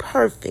be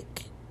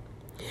perfect.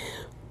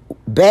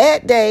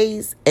 Bad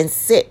days and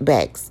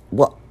setbacks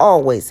will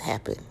always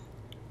happen.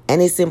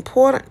 And it's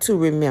important to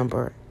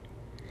remember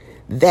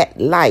that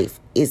life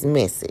is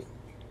messy.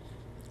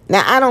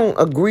 Now, I don't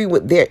agree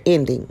with their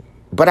ending,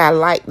 but I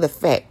like the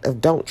fact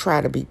of don't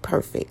try to be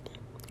perfect.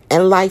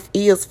 And life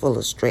is full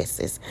of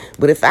stresses.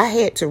 But if I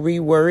had to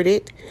reword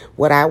it,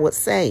 what I would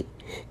say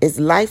is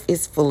life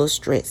is full of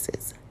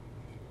stresses.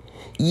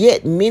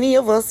 Yet many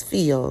of us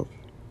feel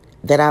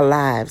that our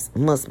lives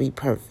must be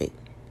perfect.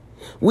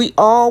 We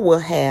all will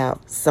have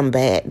some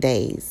bad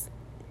days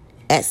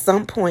at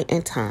some point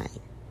in time.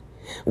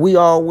 We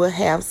all will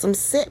have some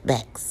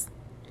setbacks.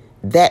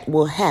 That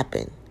will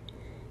happen.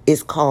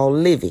 It's called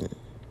living.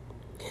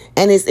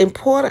 And it's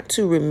important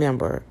to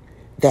remember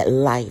that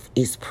life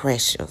is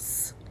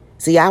precious.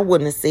 See, I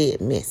wouldn't have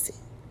said messy.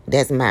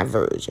 That's my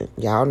version.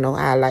 Y'all know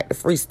how I like to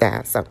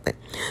freestyle something.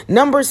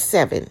 Number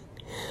 7,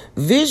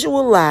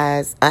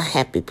 visualize a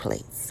happy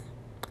place.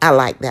 I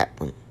like that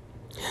one.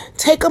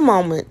 Take a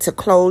moment to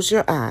close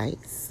your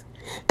eyes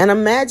and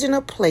imagine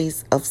a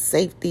place of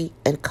safety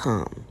and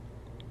calm.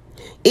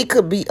 It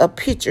could be a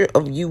picture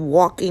of you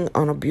walking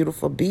on a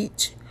beautiful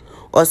beach,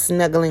 or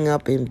snuggling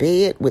up in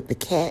bed with the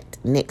cat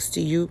next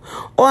to you,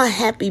 or a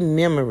happy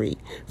memory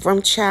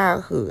from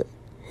childhood.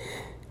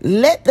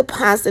 Let the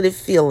positive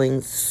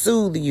feelings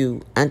soothe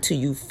you until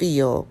you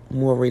feel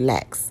more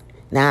relaxed.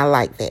 Now, I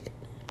like that.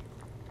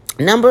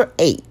 Number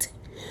 8,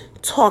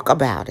 talk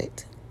about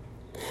it.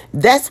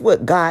 That's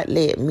what God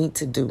led me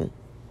to do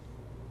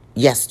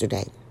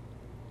yesterday.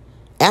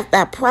 After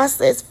I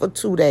processed for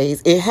 2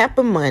 days, it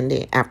happened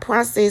Monday. I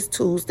processed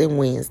Tuesday,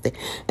 Wednesday,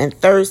 and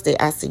Thursday.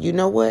 I said, you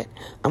know what?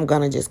 I'm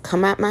going to just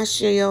come out my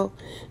shell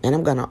and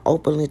I'm going to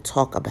openly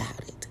talk about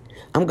it.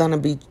 I'm going to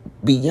be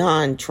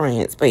beyond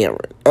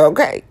transparent,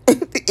 okay?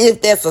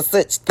 If that's a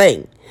such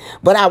thing.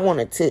 But I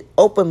wanted to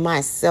open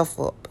myself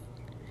up.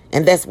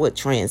 And that's what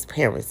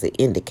transparency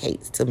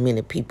indicates to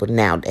many people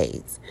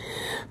nowadays.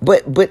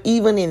 But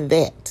even in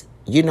that,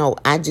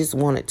 I just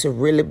wanted to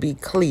really be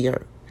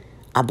clear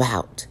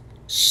about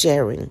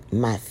sharing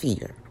my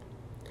fear.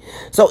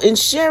 So in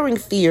sharing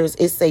fears,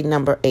 it say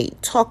number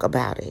 8, talk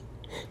about it.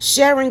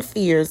 Sharing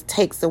fears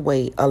takes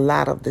away a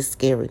lot of the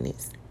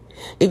scariness.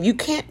 If you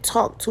can't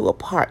talk to a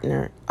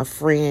partner, a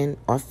friend,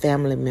 or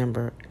family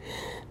member,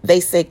 they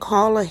say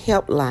call a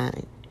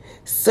helpline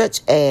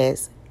such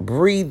as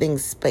Breathing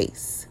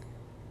Space.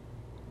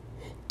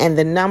 And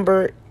the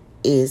number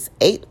is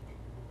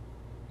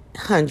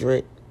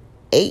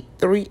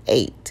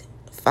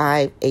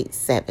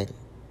 800-838-587.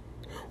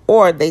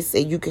 Or they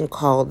say you can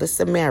call the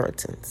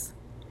Samaritans.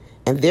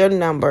 And their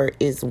number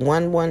is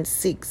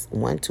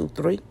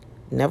 116-123.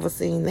 Never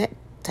seen that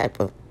type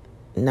of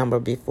number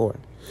before.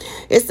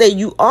 It says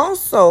you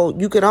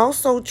can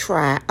also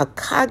try a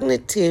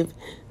cognitive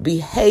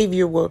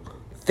behavioral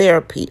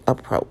therapy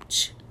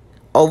approach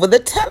over the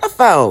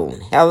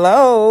telephone.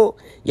 Hello,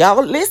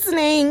 y'all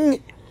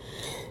listening?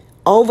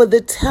 Over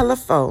the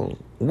telephone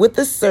with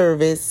a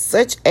service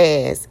such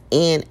as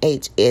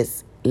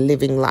NHS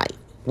Living Life,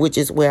 which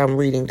is where I'm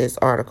reading this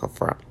article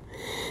from.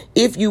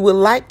 If you would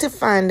like to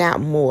find out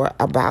more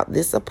about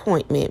this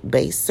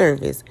appointment-based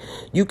service,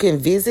 you can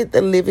visit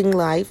the Living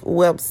Life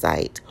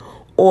website,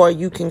 or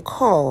you can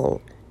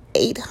call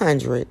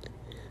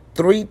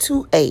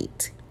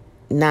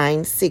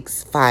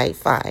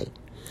 800-328-9655.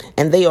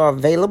 And they are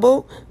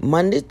available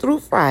Monday through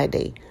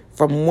Friday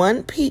from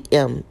 1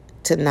 p.m.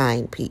 to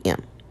 9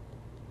 p.m.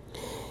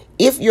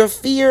 If your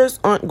fears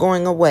aren't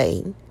going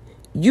away,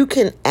 you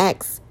can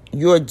ask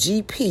your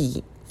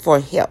GP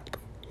for help.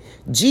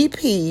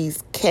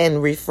 GPs can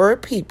refer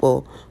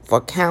people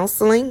for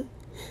counseling,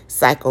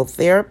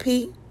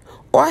 psychotherapy,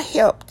 or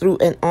help through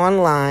an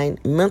online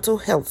mental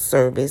health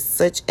service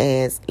such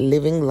as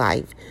Living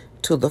Life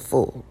to the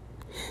Full.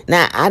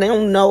 Now, I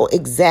don't know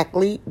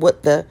exactly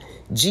what the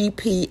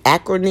GP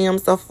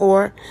acronyms are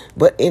for,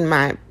 but in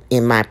my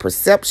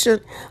perception,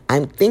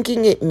 I'm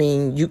thinking it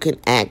means you can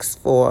ask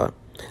for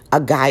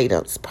a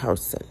guidance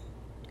person.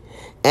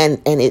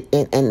 And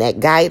that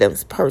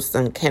guidance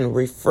person can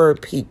refer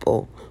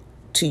people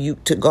to you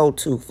to go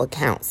to for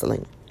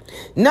counseling.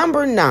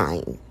 Number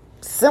 9,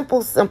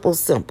 simple.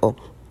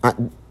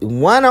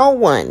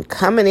 101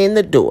 coming in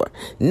the door.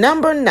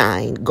 Number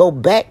 9, go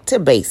back to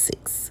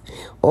basics.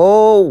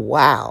 Oh,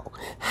 wow.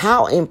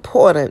 How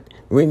important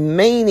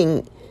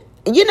remaining.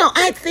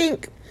 I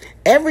think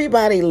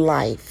everybody's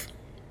life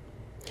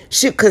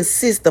should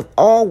consist of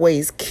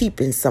always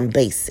keeping some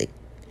basic.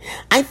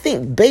 I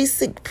think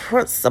basic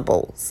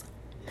principles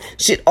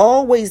should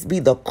always be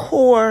the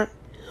core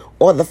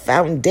or the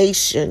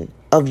foundation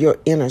of your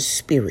inner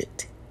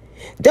spirit.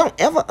 Don't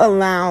ever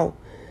allow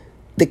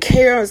the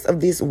cares of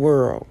this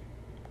world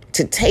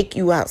to take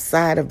you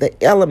outside of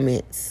the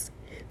elements,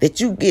 that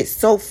you get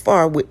so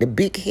far with the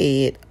big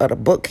head or the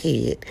book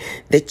head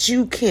that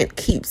you can't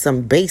keep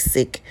some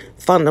basic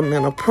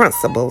fundamental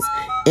principles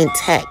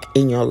intact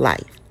in your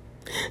life.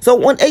 So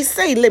when they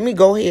say, let me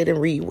go ahead and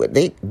read what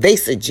they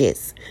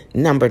suggest.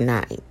 Number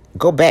 9,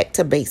 Go back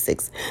to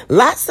basics.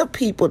 Lots of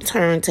people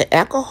turn to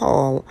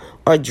alcohol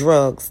or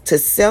drugs to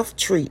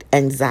self-treat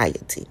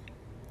anxiety.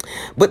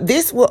 But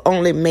this will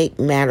only make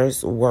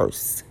matters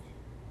worse.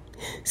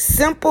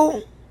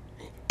 Simple,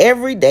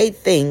 everyday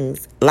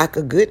things like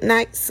a good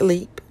night's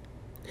sleep,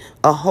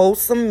 a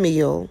wholesome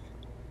meal,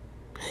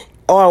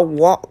 or a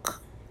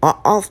walk are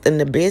often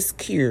the best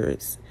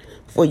cures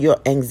for your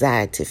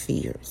anxiety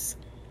fears.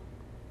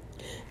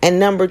 And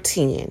number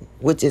 10,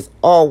 which is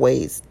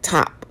always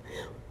top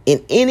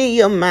in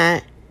any of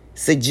my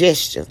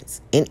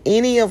suggestions, in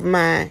any of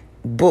my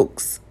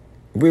books,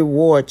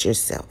 reward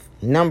yourself.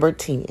 Number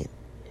 10,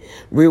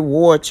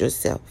 reward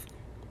yourself.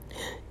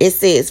 It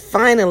says,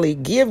 finally,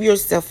 give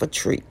yourself a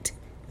treat.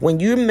 When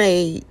you've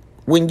made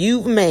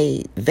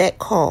that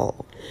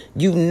call,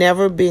 let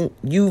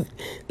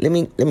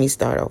me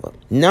start over.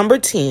 Number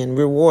 10,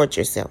 reward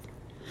yourself.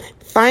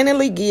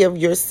 Finally, give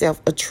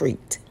yourself a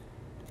treat.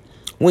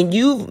 When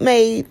you've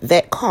made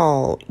that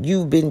call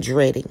you've been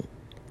dreading.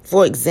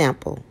 For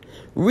example,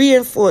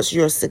 reinforce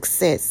your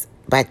success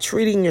by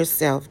treating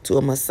yourself to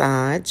a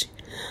massage,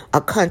 a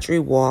country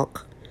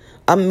walk,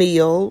 a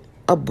meal,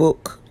 a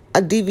book,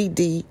 a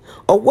DVD,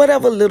 or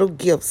whatever little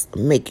gifts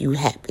make you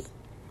happy.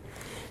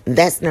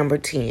 That's number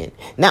 10.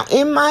 Now,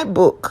 in my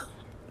book,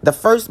 the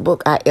first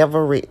book I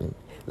ever written,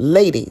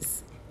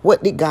 Ladies,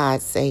 What Did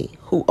God Say?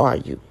 Who Are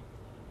You?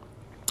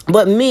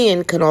 But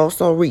men can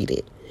also read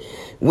it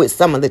with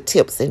some of the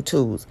tips and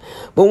tools.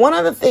 But one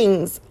of the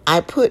things I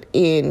put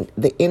near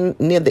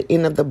the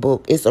end of the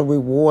book is a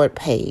reward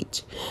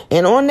page.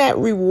 And on that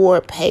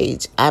reward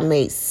page, I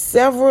made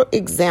several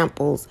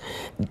examples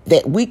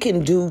that we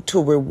can do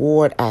to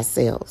reward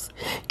ourselves.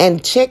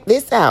 And check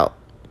this out.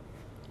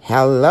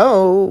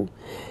 Hello.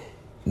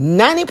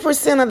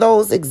 90% of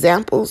those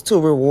examples to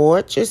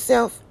reward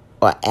yourself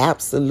are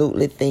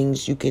absolutely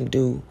things you can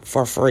do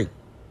for free.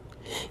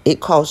 It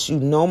costs you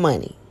no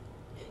money.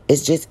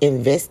 It's just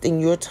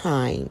investing your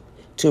time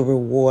to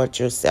reward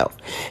yourself.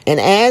 And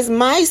as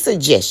my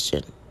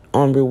suggestion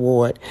on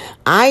reward,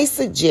 I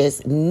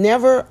suggest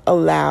never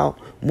allow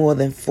more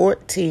than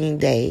 14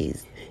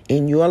 days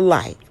in your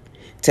life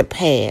to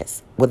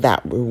pass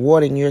without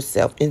rewarding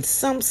yourself in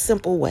some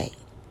simple way.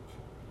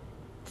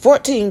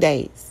 14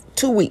 days,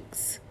 2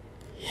 weeks.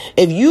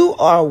 If you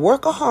are a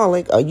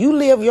workaholic or you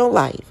live your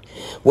life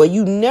where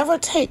you never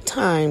take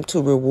time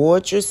to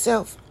reward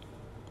yourself,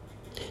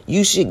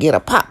 you should get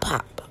a pop.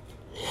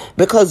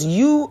 Because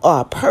you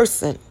are a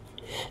person.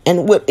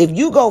 And if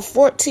you go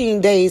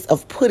 14 days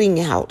of putting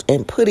out,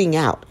 then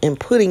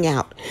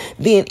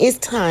it's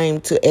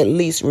time to at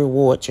least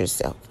reward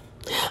yourself.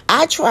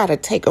 I try to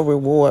take a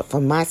reward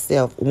for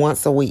myself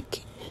once a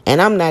week.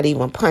 And I'm not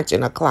even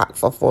punching a clock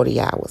for 40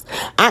 hours.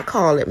 I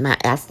call it my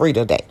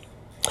Alfreda Day.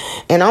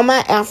 And on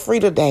my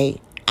Alfreda Day,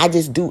 I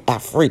just do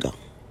Alfreda.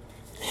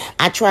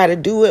 I try to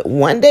do it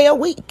one day a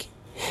week.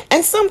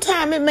 And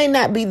sometimes it may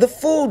not be the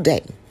full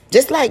day.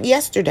 Just like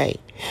yesterday,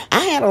 I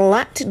had a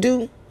lot to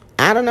do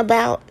out and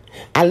about.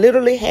 I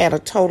literally had a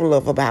total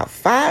of about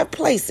 5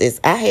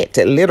 places I had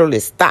to literally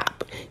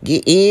stop,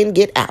 get in,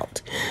 get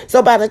out.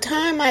 So by the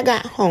time I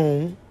got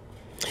home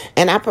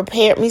and I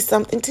prepared me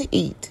something to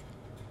eat,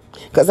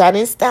 because I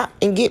didn't stop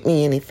and get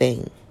me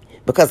anything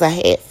because I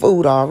had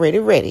food already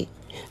ready.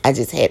 I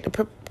just had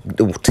to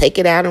take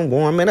it out and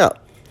warm it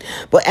up.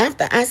 But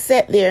after I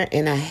sat there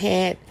and I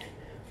had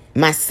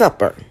my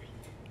supper,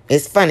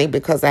 it's funny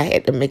because I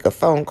had to make a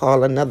phone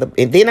call, and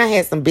then I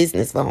had some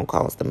business phone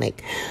calls to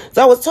make.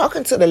 So I was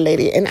talking to the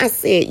lady, and I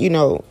said,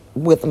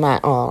 with my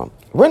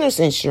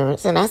renter's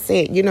insurance, and I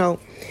said,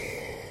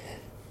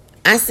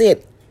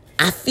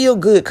 I feel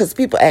good, because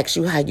people ask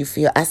you how you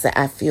feel. I said,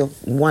 I feel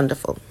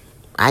wonderful.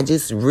 I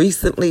just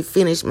recently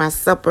finished my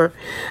supper.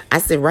 I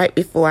said, right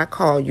before I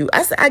call you,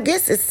 I said, I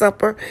guess it's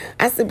supper.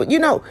 I said, but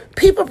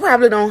people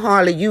probably don't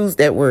hardly use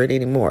that word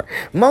anymore.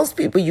 Most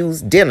people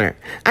use dinner.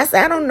 I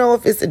said, I don't know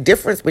if it's a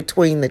difference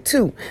between the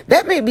two.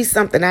 That may be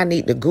something I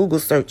need to Google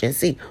search and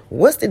see.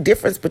 What's the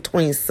difference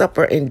between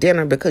supper and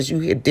dinner? Because you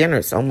hear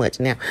dinner so much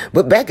now.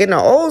 But back in the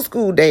old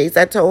school days,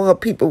 I told her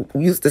people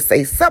used to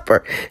say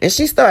supper. And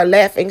she started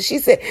laughing. She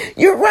said,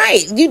 you're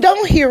right. You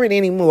don't hear it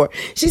anymore.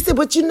 She said,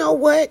 but you know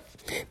what?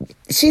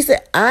 She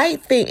said, I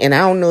think, and I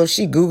don't know if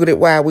she Googled it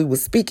while we were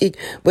speaking,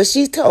 but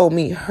she told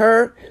me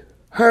her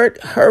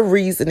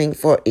reasoning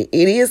for it.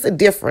 It is a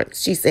difference.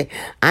 She said,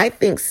 I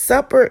think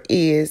supper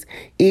is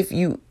if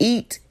you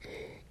eat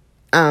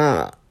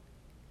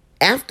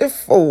after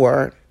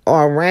 4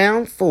 or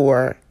around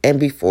 4 and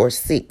before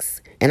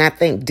 6. And I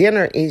think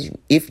dinner is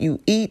if you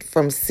eat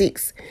from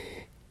 6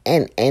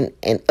 and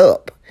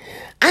up.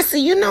 I said,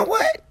 you know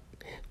what?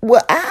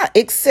 Well, I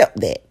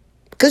accept that.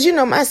 Because,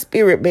 my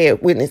spirit bear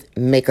witness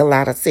make a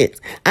lot of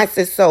sense. I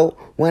said, so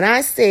when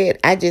I said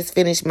I just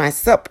finished my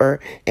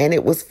supper and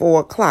it was 4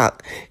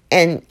 o'clock,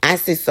 and I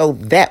said, so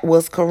that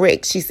was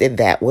correct. She said,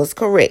 that was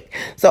correct.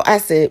 So I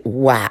said,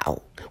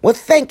 wow. Well,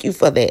 thank you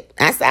for that.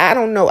 I said, I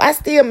don't know. I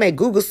still may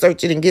Google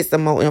search it and get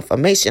some more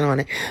information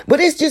on it. But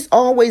it's just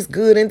always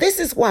good. And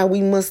this is why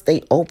we must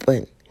stay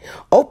open.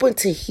 open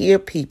to hear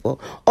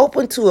people,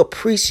 open to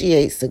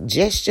appreciate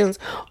suggestions,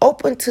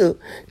 open to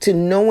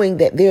knowing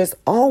that there's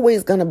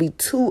always going to be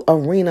two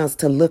arenas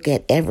to look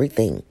at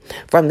everything,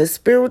 from the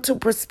spiritual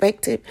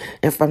perspective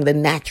and from the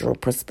natural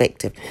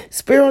perspective.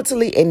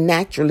 Spiritually and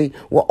naturally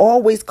will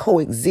always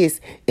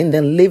coexist in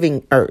the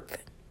living earth.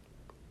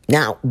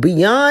 Now,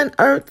 beyond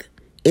earth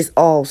is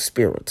all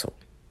spiritual,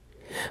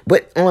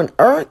 but on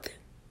earth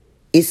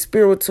is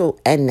spiritual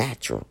and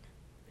natural.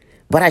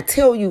 But I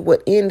tell you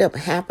what ended up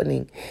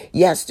happening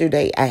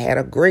yesterday. I had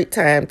a great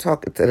time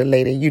talking to the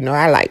lady. You know,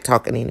 I like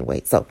talking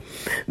anyway.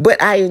 But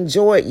I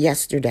enjoyed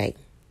yesterday.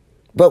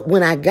 But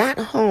when I got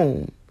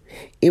home,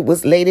 it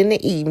was late in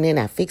the evening.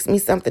 I fixed me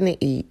something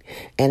to eat.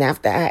 And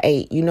after I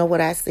ate, you know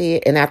what I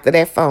said? And after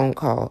that phone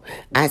call,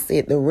 I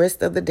said the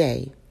rest of the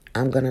day,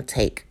 I'm going to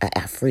take an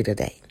Afrita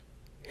day.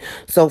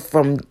 So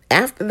from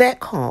after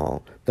that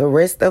call, the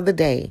rest of the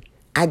day,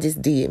 I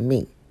just did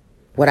me,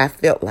 what I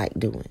felt like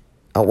doing.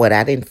 Or what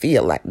I didn't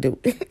feel like doing.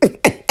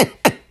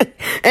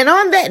 And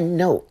on that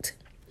note,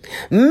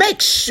 make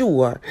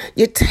sure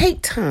you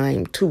take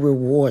time to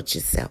reward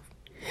yourself.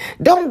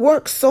 Don't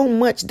work so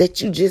much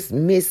that you just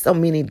miss so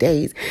many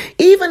days.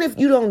 Even if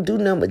you don't do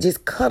nothing but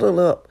just cuddle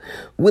up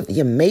with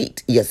your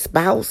mate, your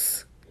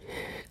spouse,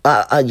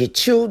 your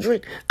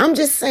children. I'm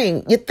just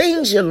saying, your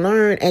things you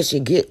learn as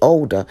you get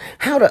older,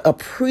 how to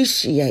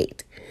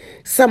appreciate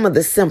some of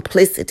the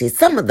simplicity,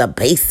 some of the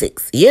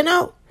basics, you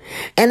know?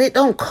 And it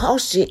don't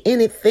cost you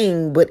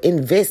anything but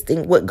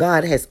investing what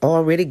God has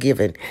already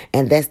given.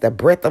 And that's the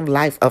breath of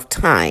life of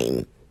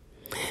time.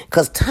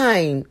 Because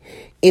time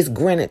is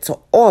granted to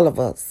all of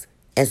us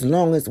as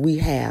long as we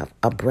have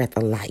a breath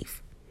of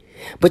life.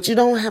 But you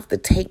don't have to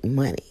take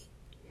money.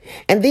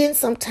 And then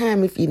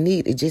sometime if you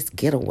need to just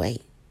get away.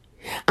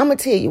 I'm going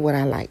to tell you what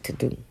I like to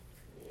do.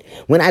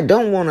 When I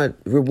don't want to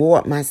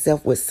reward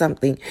myself with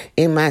something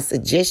in my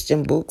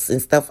suggestion books and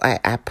stuff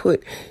I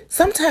put,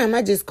 sometimes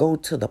I just go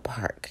to the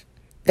park.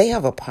 They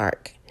have a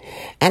park.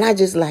 And I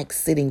just like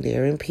sitting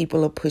there and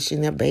people are pushing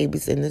their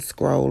babies in the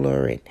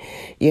stroller and,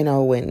 you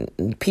know,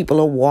 and people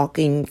are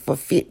walking for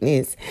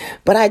fitness.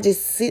 But I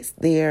just sit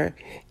there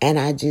and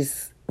I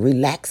just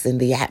relax in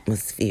the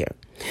atmosphere.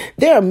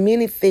 There are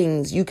many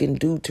things you can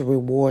do to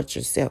reward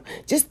yourself.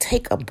 Just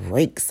take a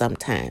break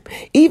sometime,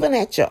 even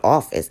at your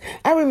office.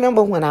 I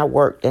remember when I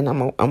worked, and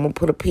I'm gonna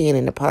put a pin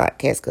in the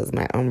podcast because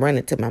I'm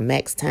running to my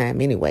max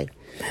time anyway.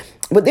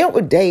 But there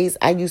were days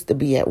I used to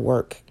be at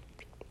work,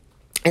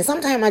 and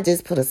sometimes I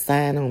just put a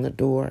sign on the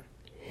door,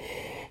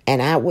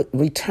 and I would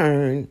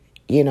return,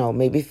 you know,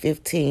 maybe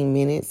 15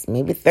 minutes,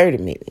 maybe 30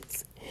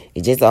 minutes.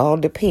 It just all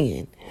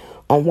depends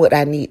on what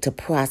I need to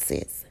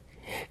process.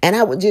 And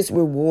I would just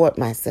reward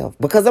myself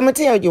because I'm going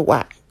to tell you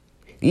why.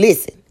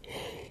 Listen,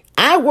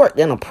 I worked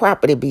in a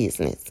property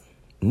business,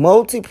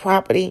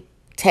 multi-property,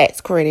 tax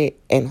credit,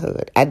 and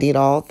HUD. I did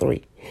all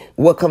three.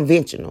 Well,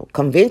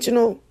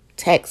 conventional,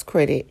 tax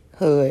credit,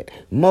 HUD,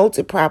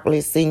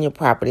 multi-property, senior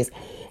properties.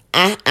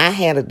 I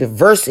had a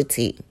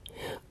diversity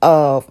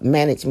of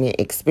management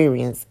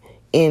experience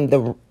in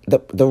the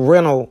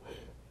rental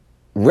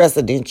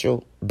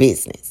residential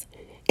business.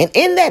 And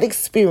in that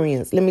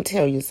experience, let me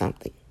tell you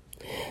something.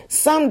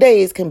 Some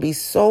days can be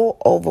so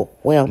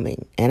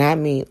overwhelming, and I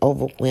mean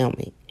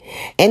overwhelming.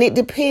 And it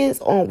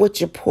depends on what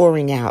you're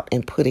pouring out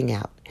and putting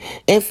out.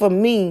 And for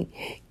me,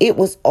 it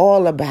was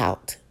all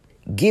about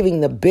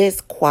giving the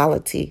best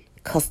quality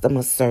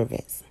customer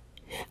service.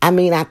 I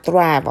mean, I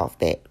thrive off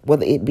that,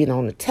 whether it be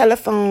on the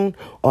telephone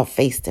or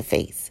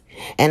face-to-face.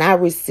 And I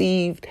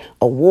received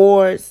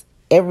awards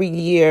every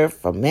year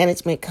from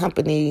management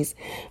companies.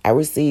 I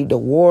received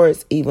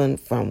awards even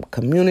from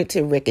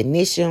community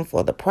recognition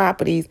for the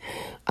properties,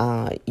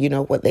 you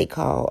know, what they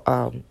call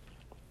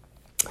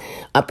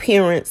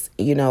appearance,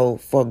 you know,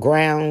 for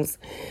grounds.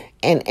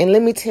 And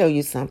let me tell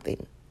you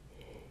something.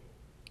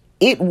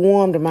 It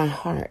warmed my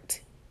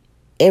heart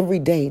every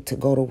day to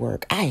go to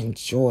work. I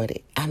enjoyed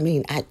it. I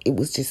mean, it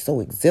was just so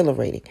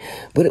exhilarating,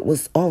 but it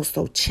was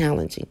also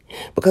challenging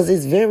because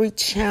it's very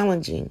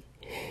challenging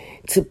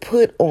to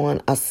put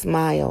on a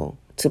smile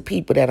to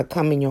people that are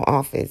come in your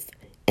office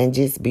and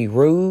just be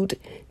rude,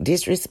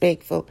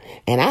 disrespectful.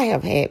 And I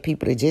have had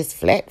people that just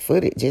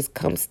flat-footed just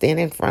come stand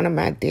in front of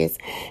my desk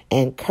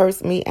and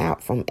curse me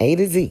out from A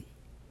to Z.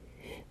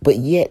 But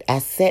yet I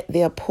sat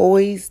there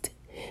poised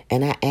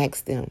and I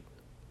asked them,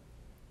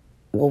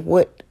 well,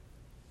 what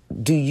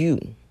do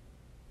you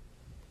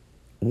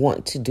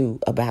want to do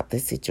about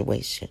this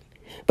situation?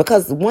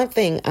 Because one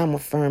thing, I'm a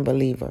firm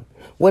believer,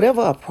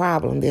 whatever a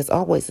problem, there's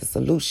always a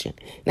solution.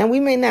 Now, we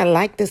may not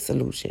like the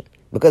solution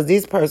because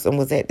this person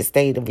was at the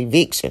state of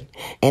eviction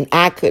and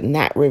I could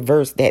not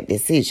reverse that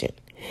decision.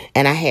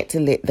 And I had to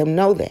let them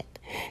know that.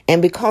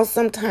 And because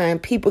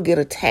sometimes people get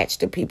attached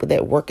to people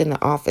that work in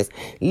the office,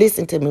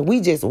 listen to me, we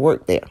just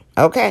work there,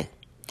 okay?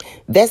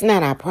 That's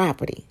not our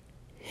property.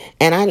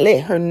 And I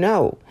let her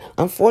know,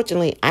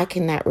 unfortunately, I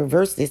cannot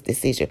reverse this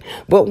decision.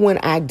 But when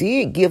I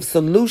did give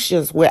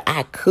solutions where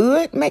I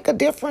could make a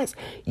difference,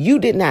 you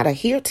did not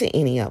adhere to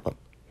any of them.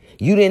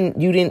 You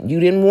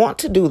didn't want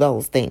to do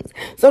those things.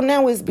 So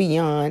now it's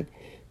beyond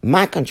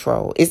my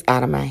control. It's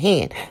out of my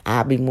hand.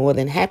 I'll be more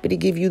than happy to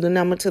give you the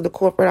number to the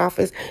corporate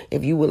office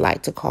if you would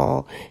like to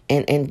call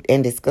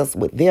and discuss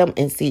with them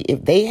and see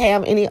if they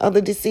have any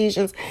other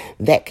decisions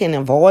that can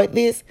avoid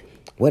this.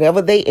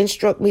 Whatever they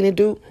instruct me to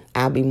do,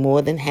 I'll be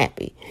more than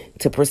happy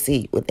to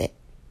proceed with that.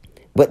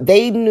 But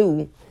they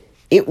knew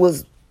it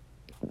was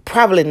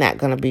probably not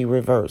going to be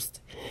reversed.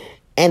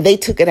 And they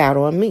took it out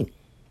on me.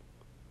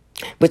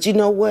 But you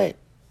know what?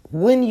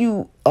 When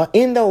you are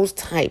in those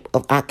type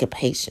of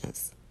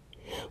occupations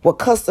where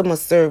customer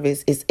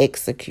service is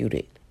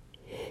executed,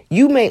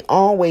 you may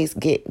always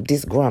get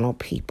disgruntled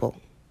people.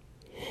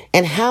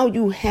 And how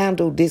you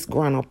handle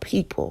disgruntled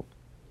people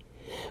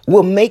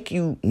will make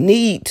you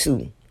need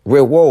to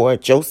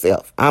reward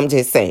yourself. I'm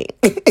just saying.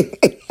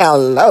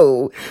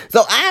 Hello.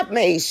 So I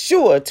made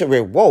sure to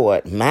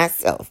reward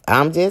myself.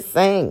 I'm just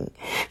saying.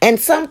 And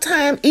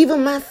sometimes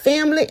even my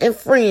family and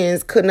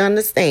friends couldn't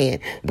understand.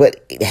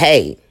 But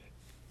hey,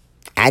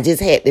 I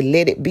just had to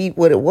let it be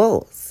what it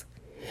was.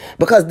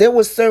 Because there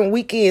were certain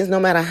weekends, no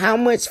matter how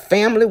much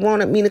family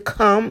wanted me to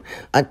come,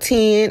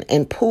 attend,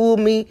 and pull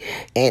me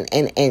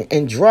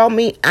and draw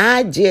me,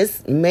 I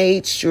just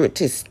made sure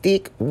to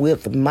stick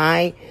with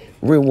my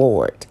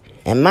reward.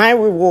 And my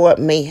reward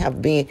may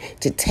have been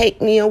to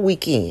take me a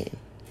weekend.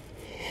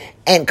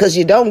 And because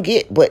you don't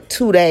get but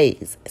 2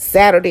 days,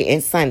 Saturday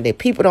and Sunday.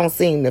 People don't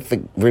seem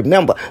to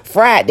remember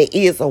Friday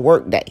is a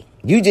work day.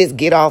 You just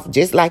get off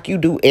just like you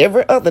do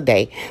every other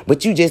day,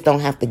 but you just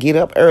don't have to get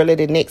up early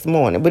the next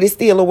morning. But it's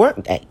still a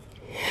work day.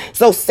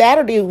 So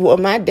Saturday were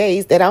my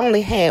days that I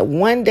only had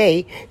 1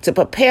 day to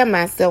prepare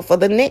myself for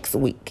the next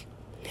week.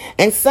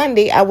 And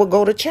Sunday I would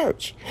go to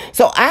church.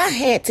 So I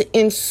had to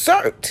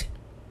insert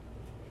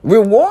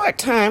reward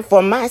time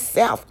for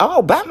myself,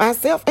 all by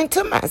myself and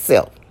to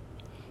myself.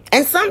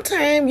 And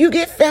sometimes you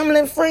get family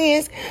and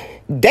friends,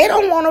 they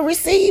don't want to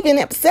receive and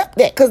accept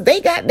that because they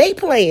got their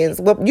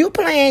plans. Well, you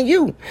plan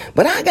you,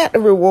 but I got to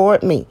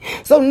reward me.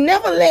 So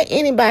never let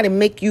anybody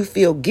make you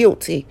feel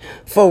guilty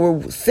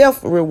for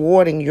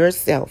self-rewarding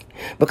yourself.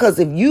 Because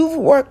if you've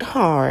worked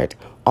hard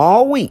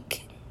all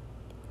week,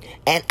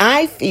 and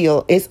I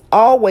feel it's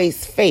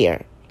always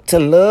fair to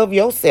love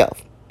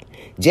yourself,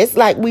 just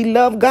like we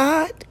love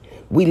God,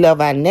 we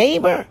love our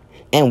neighbor,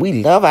 and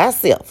we love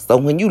ourselves. So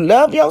when you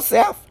love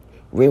yourself,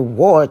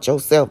 reward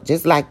yourself.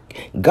 Just like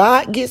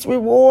God gets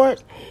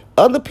rewards,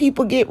 other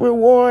people get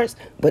rewards,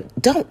 but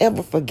don't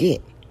ever forget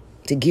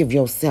to give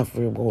yourself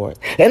rewards.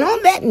 And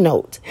on that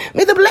note,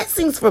 may the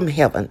blessings from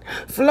heaven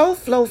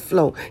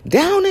flow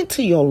down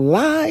into your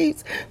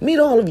lives, meet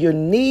all of your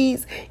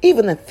needs,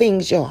 even the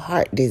things your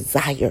heart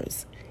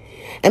desires.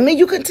 And may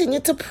you continue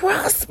to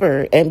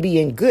prosper and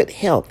be in good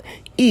health,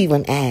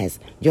 even as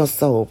your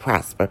soul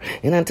prosper.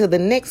 And until the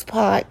next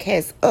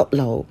podcast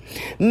upload,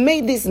 may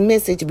this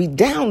message be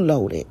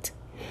downloaded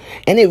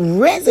and it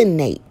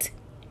resonate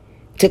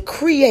to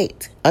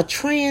create a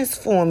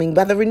transforming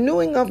by the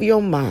renewing of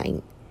your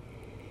mind,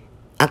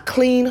 a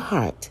clean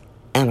heart,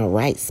 and a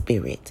right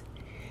spirit.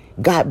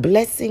 God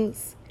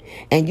blessings,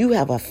 and you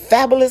have a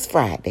fabulous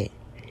Friday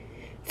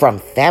from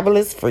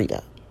Fabulous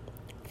Frida.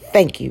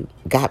 Thank you.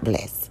 God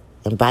bless.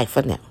 And bye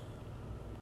for now.